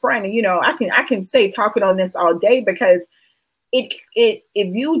united front. And, I can stay talking on this all day, because if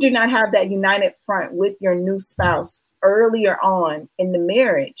you do not have that united front with your new spouse earlier on in the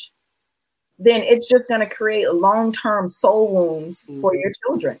marriage, then it's just going to create long-term soul wounds for your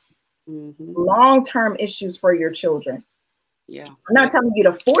children, long-term issues for your children. Yeah. I'm not telling you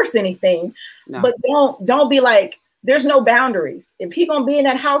to force anything, but don't be like, there's no boundaries. If he going to be in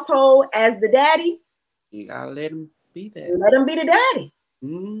that household as the daddy, you got to let him be there. Let him be the daddy.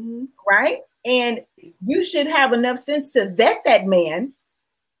 right? And you should have enough sense to vet that man.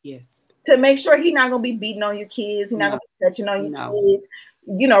 Yes. To make sure he's not gonna be beating on your kids, he's not gonna be touching on your kids.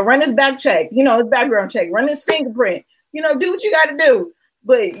 You know, run his back check, you know, his background check, run his fingerprint, you know, do what you gotta do.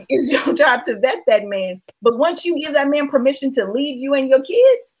 But it's your job to vet that man. But once you give that man permission to lead you and your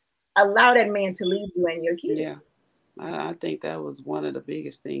kids, allow that man to lead you and your kids. Yeah. I think that was one of the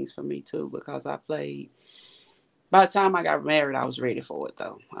biggest things for me too, because I played. By the time I got married, I was ready for it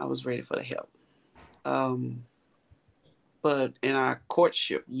though. I was ready for the help. But in our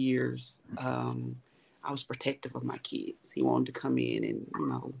courtship years, I was protective of my kids. He wanted to come in and, you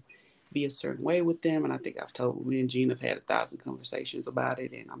know, be a certain way with them. And I think we and Gina have had 1,000 conversations about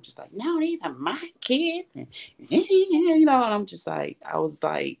it. And I'm just like, no, these are my kids. And, you know, and I'm just like, I was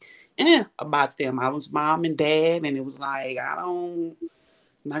like, about them. I was mom and dad. And it was like, I'm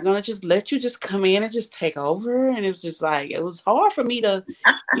not going to just let you just come in and just take over. And it was just like, it was hard for me to,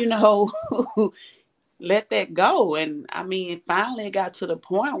 you know, let that go. And I mean, finally it got to the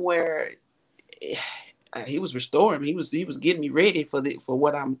point where he was restoring me. He was getting me ready for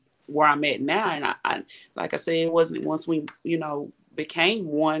where I'm at now. And I like I said, it wasn't once we, you know, became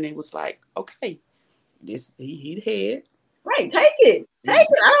one, it was like, okay, this he the head. Right, take it. I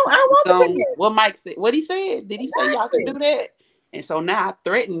don't want to. What Mike said, what he said, did he say y'all can do that? And so now I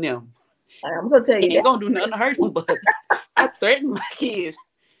threaten them. I'm gonna tell you, he ain't gonna do nothing to hurt them, but I threaten my kids.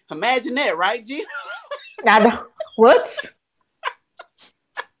 Imagine that, right, Gina? What?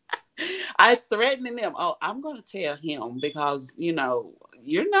 I threatening them. Oh, I'm gonna tell him because you know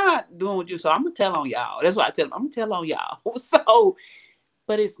you're not doing what you. So I'm gonna tell on y'all. That's what I tell them. I'm gonna tell on y'all. So,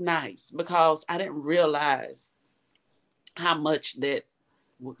 but it's nice because I didn't realize how much that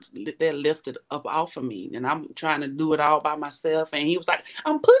lifted up off of me, and I'm trying to do it all by myself. And he was like,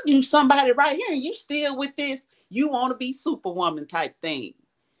 "I'm putting you somebody right here, and you still with this. You want to be Superwoman type thing."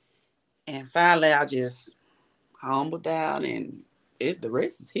 And finally, I just humbled down, and the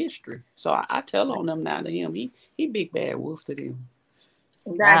rest is history. So I tell on them now to him. He big bad wolf to them.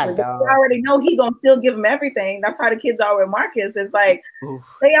 Exactly. They already know he gonna still give them everything. That's how the kids are with Marcus. It's like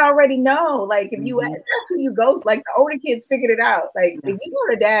they already know. Like if you that's who you go. Like the older kids figured it out. Like if you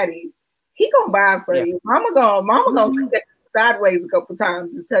go to daddy, he gonna buy it for you. Mama gonna look at you sideways a couple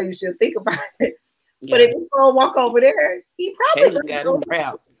times and tell you she'll think about it. Yeah. But if you gonna walk over there, he probably got him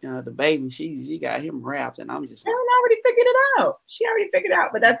wrapped. The baby, she got him wrapped, and I'm just. She already figured it out. She already figured it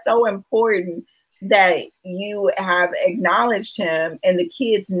out. But that's so important that you have acknowledged him, and the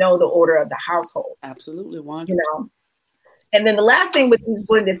kids know the order of the household. Absolutely, 100%. You know. And then the last thing with these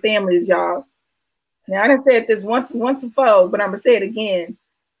blended families, y'all. Now I done said this once before, but I'm gonna say it again.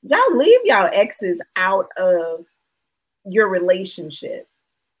 Y'all leave y'all exes out of your relationship.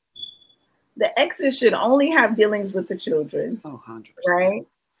 The exes should only have dealings with the children. 100%. Right?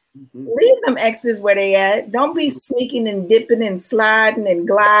 Mm-hmm. Leave them exes where they at. Don't be sneaking and dipping and sliding and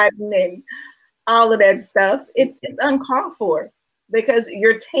gliding and all of that stuff. It's uncalled for because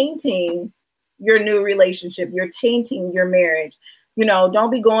you're tainting your new relationship. You're tainting your marriage. You know,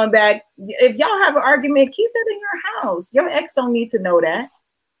 don't be going back. If y'all have an argument, keep that in your house. Your ex don't need to know that.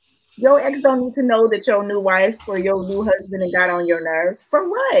 Your ex don't need to know that your new wife or your new husband got on your nerves. For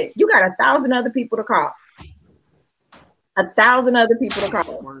what? You got 1,000 other people to call. 1,000 other people to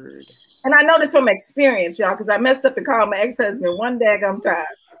call. Word. And I know this from experience, y'all, because I messed up and called my ex-husband one daggum time.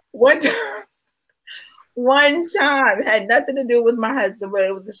 One time. It had nothing to do with my husband, but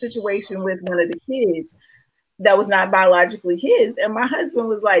it was a situation with one of the kids that was not biologically his. And my husband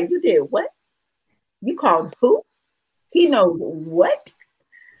was like, "You did what? You called who? He knows what?"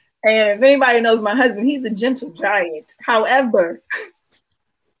 And if anybody knows my husband, he's a gentle giant. However,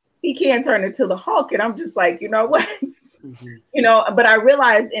 he can't turn into the Hulk. And I'm just like, you know what? Mm-hmm. You know, but I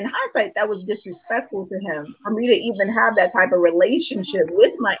realized in hindsight that was disrespectful to him for me to even have that type of relationship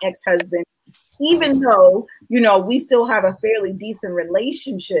with my ex-husband, even though, you know, we still have a fairly decent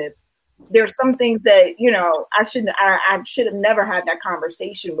relationship. There's some things that, you know, I should have never had that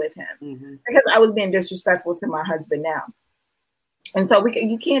conversation with him because I was being disrespectful to my husband now. And so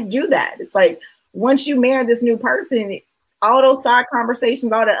you can't do that. It's like once you marry this new person, all those side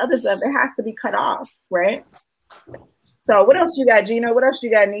conversations, all that other stuff, it has to be cut off, right? So what else you got, Gina? What else you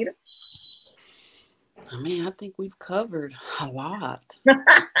got, Nita? I mean, I think we've covered a lot.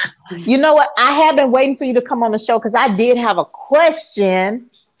 You know what? I have been waiting for you to come on the show because I did have a question.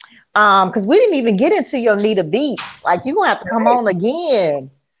 Because we didn't even get into your Nita Beat. Like you're gonna have to come on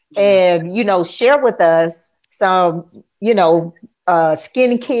again and, you know, share with us some, you know,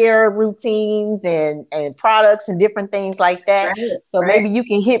 skincare routines and products and different things like that. Right, so maybe you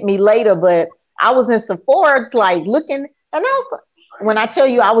can hit me later, but I was in Sephora like looking and I was like, when I tell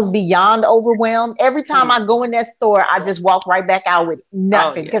you I was beyond overwhelmed, every time I go in that store, I just walk right back out with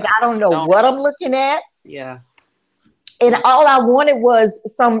nothing because I don't know what I'm looking at. Yeah. And all I wanted was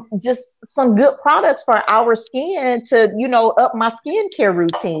some good products for our skin to, up my skincare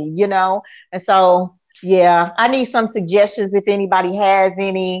routine, And so, yeah, I need some suggestions. If anybody has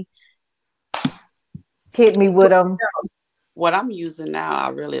any, hit me with them. What I'm using now, I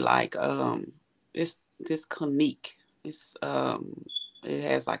really like, it's this Clinique. It's, it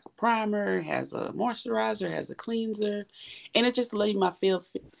has like a primer, it has a moisturizer, it has a cleanser, and it just leaves my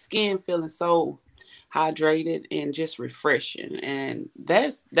skin feeling so hydrated and just refreshing. And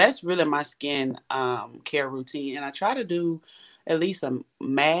that's really my skin care routine. And I try to do at least a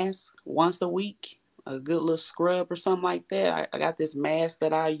mask once a week, a good little scrub or something like that. I got this mask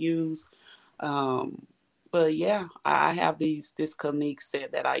that I use. But yeah, I have this Clinique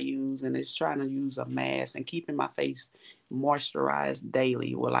set that I use, and it's trying to use a mask and keeping my face moisturized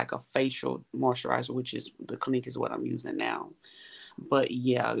daily with like a facial moisturizer, which is the Clinique is what I'm using now. But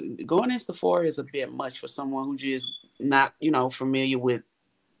yeah, going in Sephora is a bit much for someone who just not, familiar with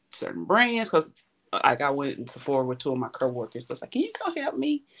certain brands. Because like I went in Sephora with two of my coworkers, so I was like, "Can you go help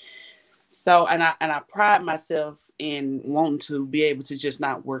me?" So and I pride myself in wanting to be able to just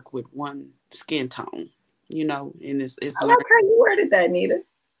not work with one skin tone, And it's I like how you worded that, Nita.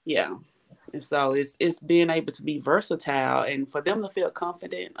 Yeah. And so it's being able to be versatile and for them to feel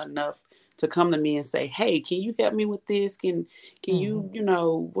confident enough to come to me and say, "Hey, can you help me with this? Can you,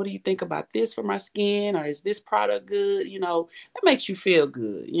 what do you think about this for my skin? Or is this product good?" That makes you feel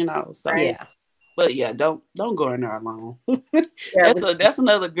good, So yeah. But yeah, don't go in there alone. That's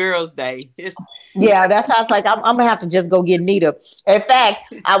another girl's day. That's how I was like, I'm gonna have to just go get Nita. In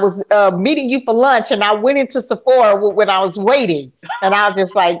fact, I was meeting you for lunch, and I went into Sephora when I was waiting, and I was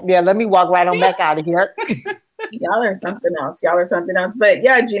just like, "Yeah, let me walk right on back out of here." Y'all are something else. But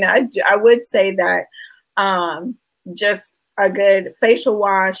yeah, Gina, I would say that just a good facial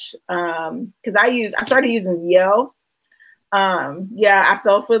wash because I started using Yale. I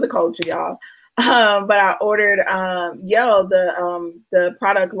fell for the culture, y'all. But I ordered Yale, the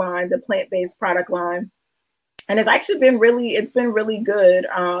product line, the plant-based product line. And it's actually been really good.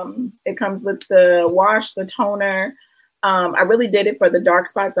 It comes with the wash, the toner. I really did it for the dark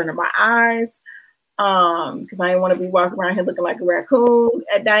spots under my eyes. Because I didn't want to be walking around here looking like a raccoon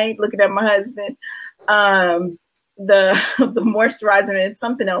at night, looking at my husband. The moisturizer, and it's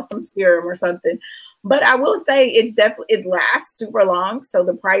something else, some serum or something. But I will say it lasts super long. So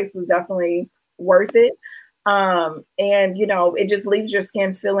the price was definitely worth it. And it just leaves your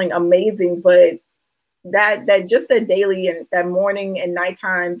skin feeling amazing. But that just the daily and that morning and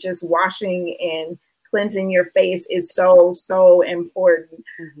nighttime, just washing and cleansing your face is so, so important.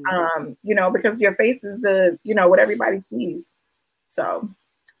 Because your face is what everybody sees. So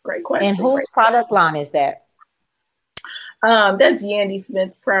great question. And whose product line is that? That's Yandy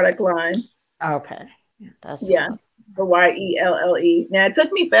Smith's product line. Okay. That's the YELLE. Now it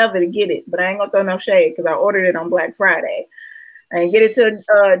took me forever to get it, but I ain't gonna throw no shade because I ordered it on Black Friday. I didn't get it till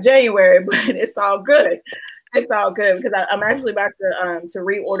January, but it's all good. It's all good because I'm actually about to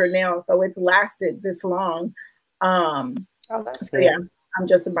reorder now, so it's lasted this long. That's good. Yeah, I'm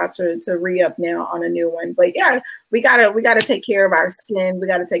just about to re-up now on a new one. But yeah, we gotta take care of our skin. We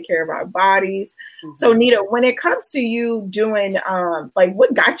gotta take care of our bodies. Mm-hmm. So Nita, when it comes to you doing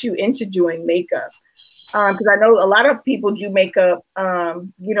what got you into doing makeup? Because I know a lot of people do makeup,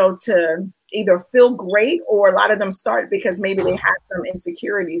 to either feel great, or a lot of them start because maybe they had some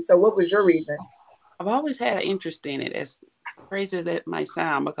insecurities. So what was your reason? I've always had an interest in it, as crazy as that might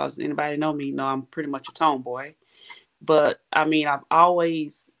sound, because anybody know me, I'm pretty much a tomboy. But I mean, I've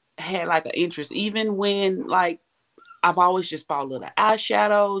always had like an interest, even when I've always just bought little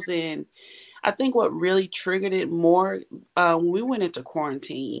eyeshadows. And I think what really triggered it more when we went into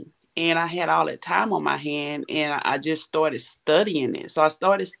quarantine and I had all that time on my hand and I just started studying it. So I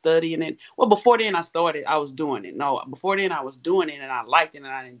started studying it. Well, before then I was doing it. No, before then I was doing it and I liked it and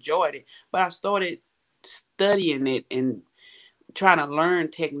I enjoyed it. But I started studying it and trying to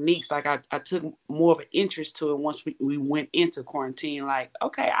learn techniques. Like I took more of an interest to it once we went into quarantine. Like,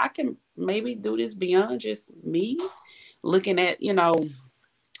 okay, I can maybe do this beyond just me looking at,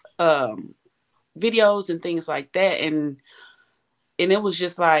 videos and things like that. And it was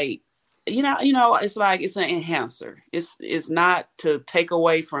just like, it's like, it's an enhancer. It's not to take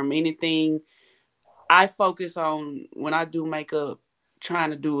away from anything. I focus on, when I do makeup,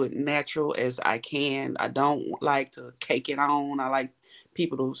 trying to do it natural as I can. I don't like to cake it on. I like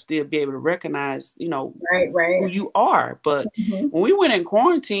people to still be able to recognize, right. who you are. But when we went in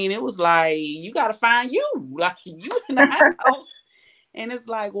quarantine, it was like, you got to find you. Like, you in the house. And it's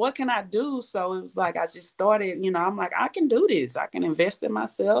like, what can I do? So it was like, I just started, I'm like, I can do this. I can invest in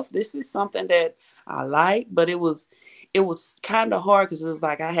myself. This is something that I like, but it was kind of hard because it was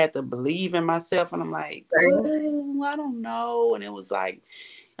like, I had to believe in myself. And I'm like, oh, I don't know. And it was like,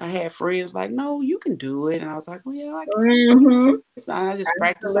 I had friends like, no, you can do it. And I was like, well, yeah, I can. So I just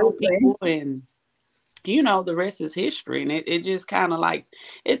practice on people, and the rest is history. And it just kind of like,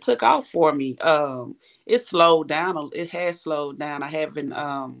 it took off for me. It slowed down. It has slowed down. I haven't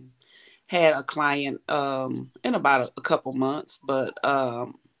had a client in about a couple months, but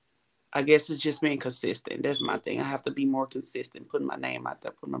I guess it's just being consistent. That's my thing. I have to be more consistent, putting my name out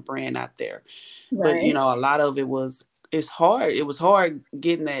there, putting my brand out there. Right. But a lot of it's hard. It was hard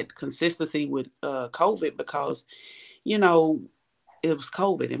getting that consistency with COVID because it was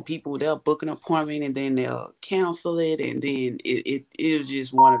COVID, and people, they'll book an appointment and then they'll cancel it, and then it was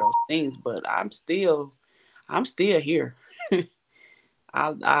just one of those things. But I'm still here.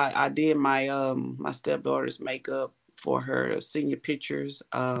 I did my my stepdaughter's makeup for her senior pictures.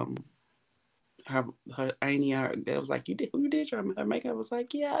 Her Annie, it was like, you did her makeup? I was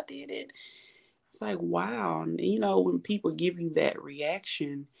like, yeah, I did it. It's like, wow. And when people give you that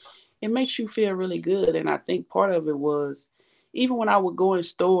reaction, it makes you feel really good. And I think part of it was, even when I would go in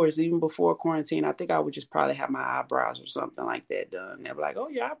stores, even before quarantine, I think I would just probably have my eyebrows or something like that done. They'd be like, oh,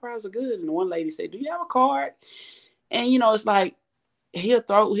 your eyebrows are good. And one lady said, do you have a card? And, it's like, he'll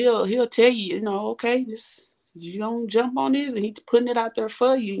tell you, okay, you don't jump on this, and he's putting it out there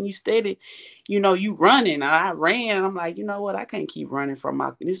for you, and you steady, you running. I ran, and I'm like, you know what? I can't keep running from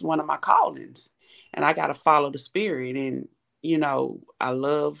this is one of my callings, and I got to follow the spirit. And, I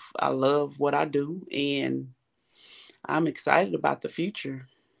love what I do, and I'm excited about the future.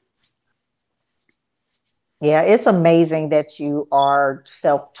 Yeah, it's amazing that you are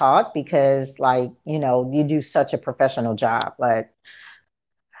self-taught because, like, you do such a professional job. Like,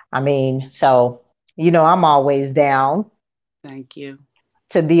 I mean, so, I'm always down. Thank you.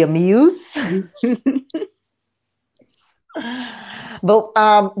 To be amused.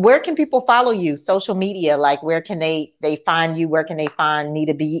 But where can people follow you? Social media, like, where can they find you? Where can they find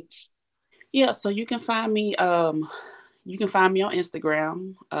Nita Beats? Yeah, so you can find me. You can find me on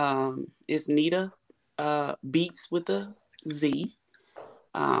Instagram. It's Nita Beats with a Z.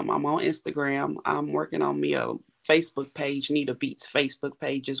 I'm on Instagram. I'm working on me a Facebook page, Nita Beats Facebook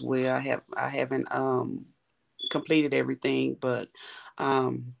page as well. I haven't completed everything, but I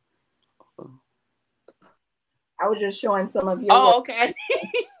was just showing some of your work. Okay.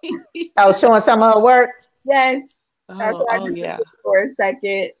 I was showing some of her work. Yes. That's what I just for a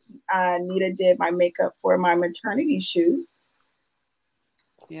second. Nita did my makeup for my maternity shoot.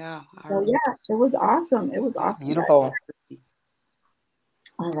 Yeah. So yeah, it was awesome. It was awesome. Beautiful. Guys.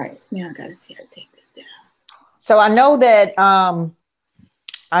 All right. Now I gotta see how to take this down. So I know that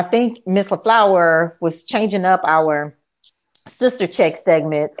I think Miss LaFlower was changing up our sister check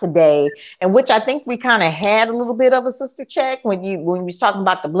segment today, in which I think we kind of had a little bit of a sister check when we was talking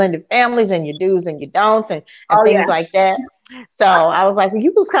about the blended families and your do's and your don'ts and things like that. So I was like, well,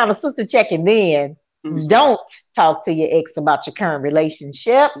 you was kind of sister checking then. Mm-hmm. Don't talk to your ex about your current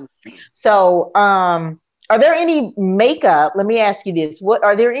relationship. So are there any makeup? Let me ask you this.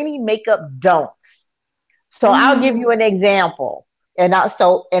 Are there any makeup don'ts? So I'll give you an example. And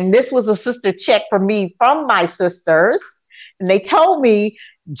this was a sister check for me from my sisters. And they told me,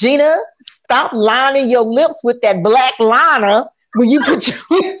 Gina, stop lining your lips with that black liner when you put your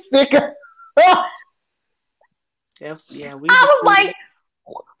lipstick on. I was like,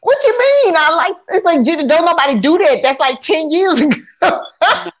 what you mean? It's like, Gina, don't nobody do that. That's like 10 years ago.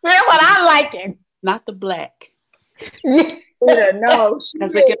 That's what I like it. Not the black. Yeah. No,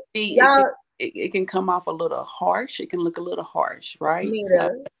 because it can come off a little harsh. It can look a little harsh, right?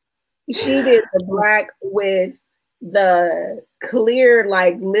 She did the black with the clear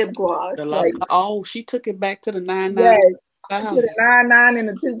lip gloss. She took it back to the 99. Yes, to the 99 and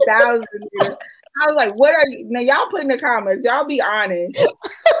the 2000. I was like, what are you? Now y'all put in the comments. Y'all be honest.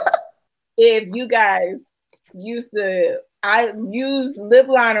 If you guys used to use lip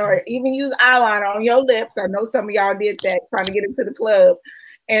liner or even use eyeliner on your lips, I know some of y'all did that trying to get into the club,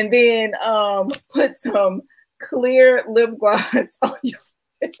 and then put some clear lip gloss on your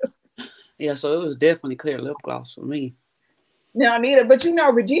lips. Yeah, so it was definitely clear lip gloss for me. Now, Anita, but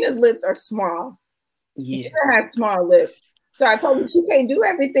Regina's lips are small. Yes. She has small lips. So I told her she can't do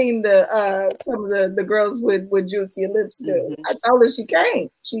everything some of the girls with juicy lips do. Mm-hmm. I told her she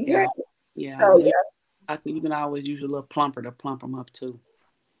can't. She can't. Yeah. So you can always use a little plumper to plump them up too.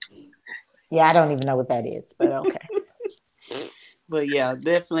 Yeah, I don't even know what that is, but okay. But yeah,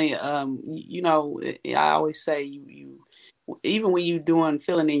 definitely. I always say you even when you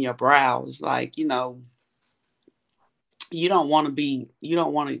filling in your brows, like, you know, you don't want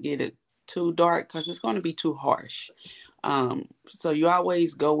to get it too dark because it's going to be too harsh. So you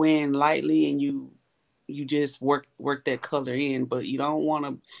always go in lightly and you just work that color in, but you don't want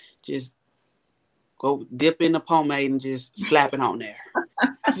to just go dip in the pomade and just slap it on there.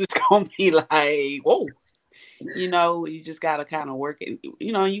 It's going to be like, whoa. You know, you just got to kind of work it.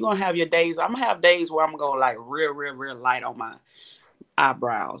 You know, you're going to have your days. I'm going to have days where I'm going to like real light on my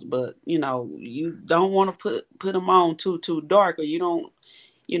eyebrows. But, you know, you don't want to put them on too dark, or you don't,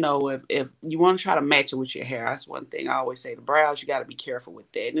 you know, if you want to try to match it with your hair. That's one thing I always say. The brows, you got to be careful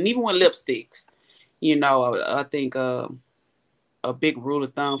with that. And even with lipsticks, you know, I think a big rule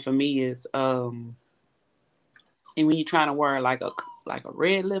of thumb for me is, and when you're trying to wear like a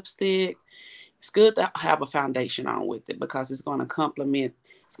red lipstick, it's good to have a foundation on with it because it's going to complement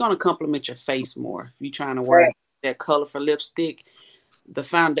your face more. If you're trying to wear that colorful lipstick,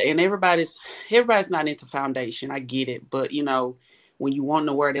 and everybody's not into foundation. I get it, but you know, when you want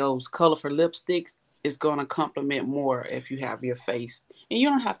to wear those colorful lipsticks, it's going to complement more if you have your face. And you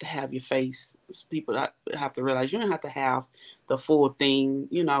don't have to have your face. People have to realize you don't have to have the full thing.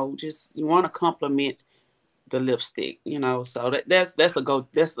 You know, just you want to complement the lipstick. You know, so that's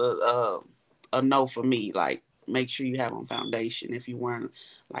a no for me. Like, make sure you have on foundation if you're wearing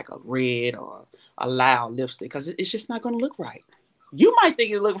like a red or a loud lipstick, because it's just not going to look right. You might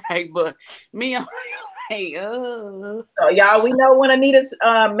think it look right, but me, I'm like, So y'all, we know when Anita's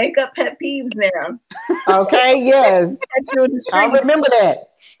makeup pet peeves now. Okay, yes. I remember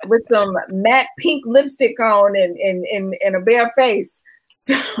that. With some matte pink lipstick on and a bare face.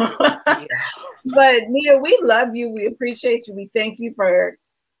 So, yeah. But Nita, we love you. We appreciate you. We thank you for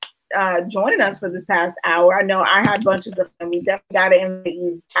joining us for this past hour. I know I had bunches of them. We definitely got to invite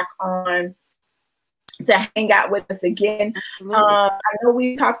you back on to hang out with us again. I know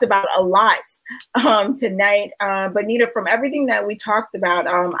we talked about a lot tonight, but Nita, from everything that we talked about,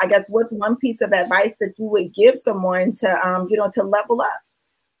 I guess what's one piece of advice that you would give someone to, to level up?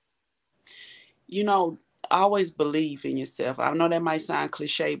 You know, always believe in yourself. I know that might sound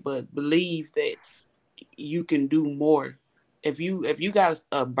cliche, but believe that you can do more. If you got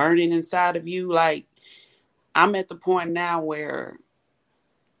a burning inside of you, like I'm at the point now where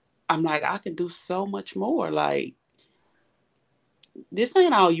I'm like, I can do so much more. Like, this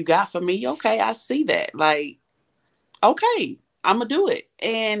ain't all you got for me. Okay, I see that. Like, okay, I'm going to do it.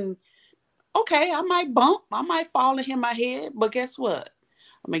 And, okay, I might bump. I might fall and hit my head. But guess what?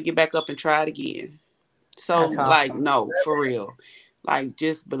 I'm going to get back up and try it again. So, awesome. Like, no, for real. Like,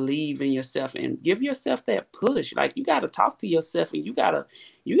 just believe in yourself and give yourself that push. Like, you got to talk to yourself, and you got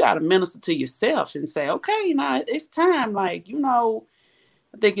to minister to yourself and say, okay, now it's time. Like, you know,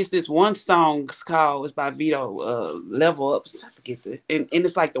 I think it's this one song it's by Vito, Level Up. I forget and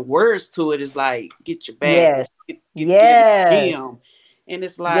it's like the words to it is like, get your back. Yes. Get in the gym. And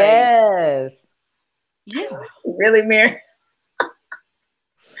it's like, yes. Yeah. Really, Mary?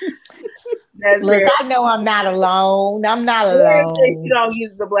 Look, weird. I know I'm not alone. I'm not alone. You don't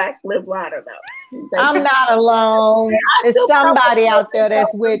use the black lip liner, though. I'm not alone. There's somebody out there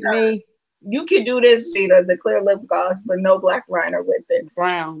that's with me. You can do this, Gina, the clear lip gloss, but no black liner with it.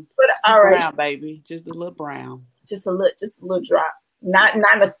 Brown. But all right. Brown, baby. Just a little brown. Just a little drop. Not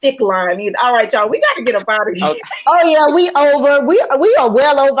a thick line either. All right, y'all. We got to get up out of here. Okay. Oh yeah, we are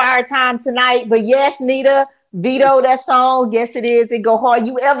well over our time tonight. But yes, Nita, Vito, that song, yes it is. It go hard.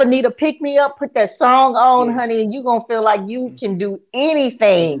 You ever need to pick me up, put that song on, honey, and you're gonna feel like you can do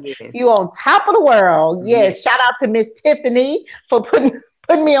anything. Yes. You on top of the world. Yes. Shout out to Miss Tiffany for putting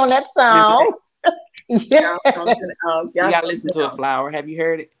me on that song. Yeah. You gotta listen to a flower. Have you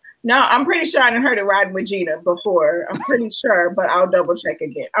heard it? No, I'm pretty sure I didn't heard it riding with Gina before. I'm pretty sure, but I'll double check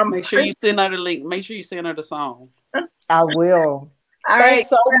again. Make sure you send her the link. Make sure you send her the song. I will. Thanks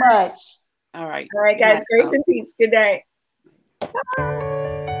so much. All right. All right, guys. Grace and peace. Good night.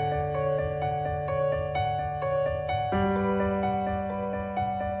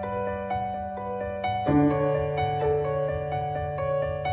 Bye.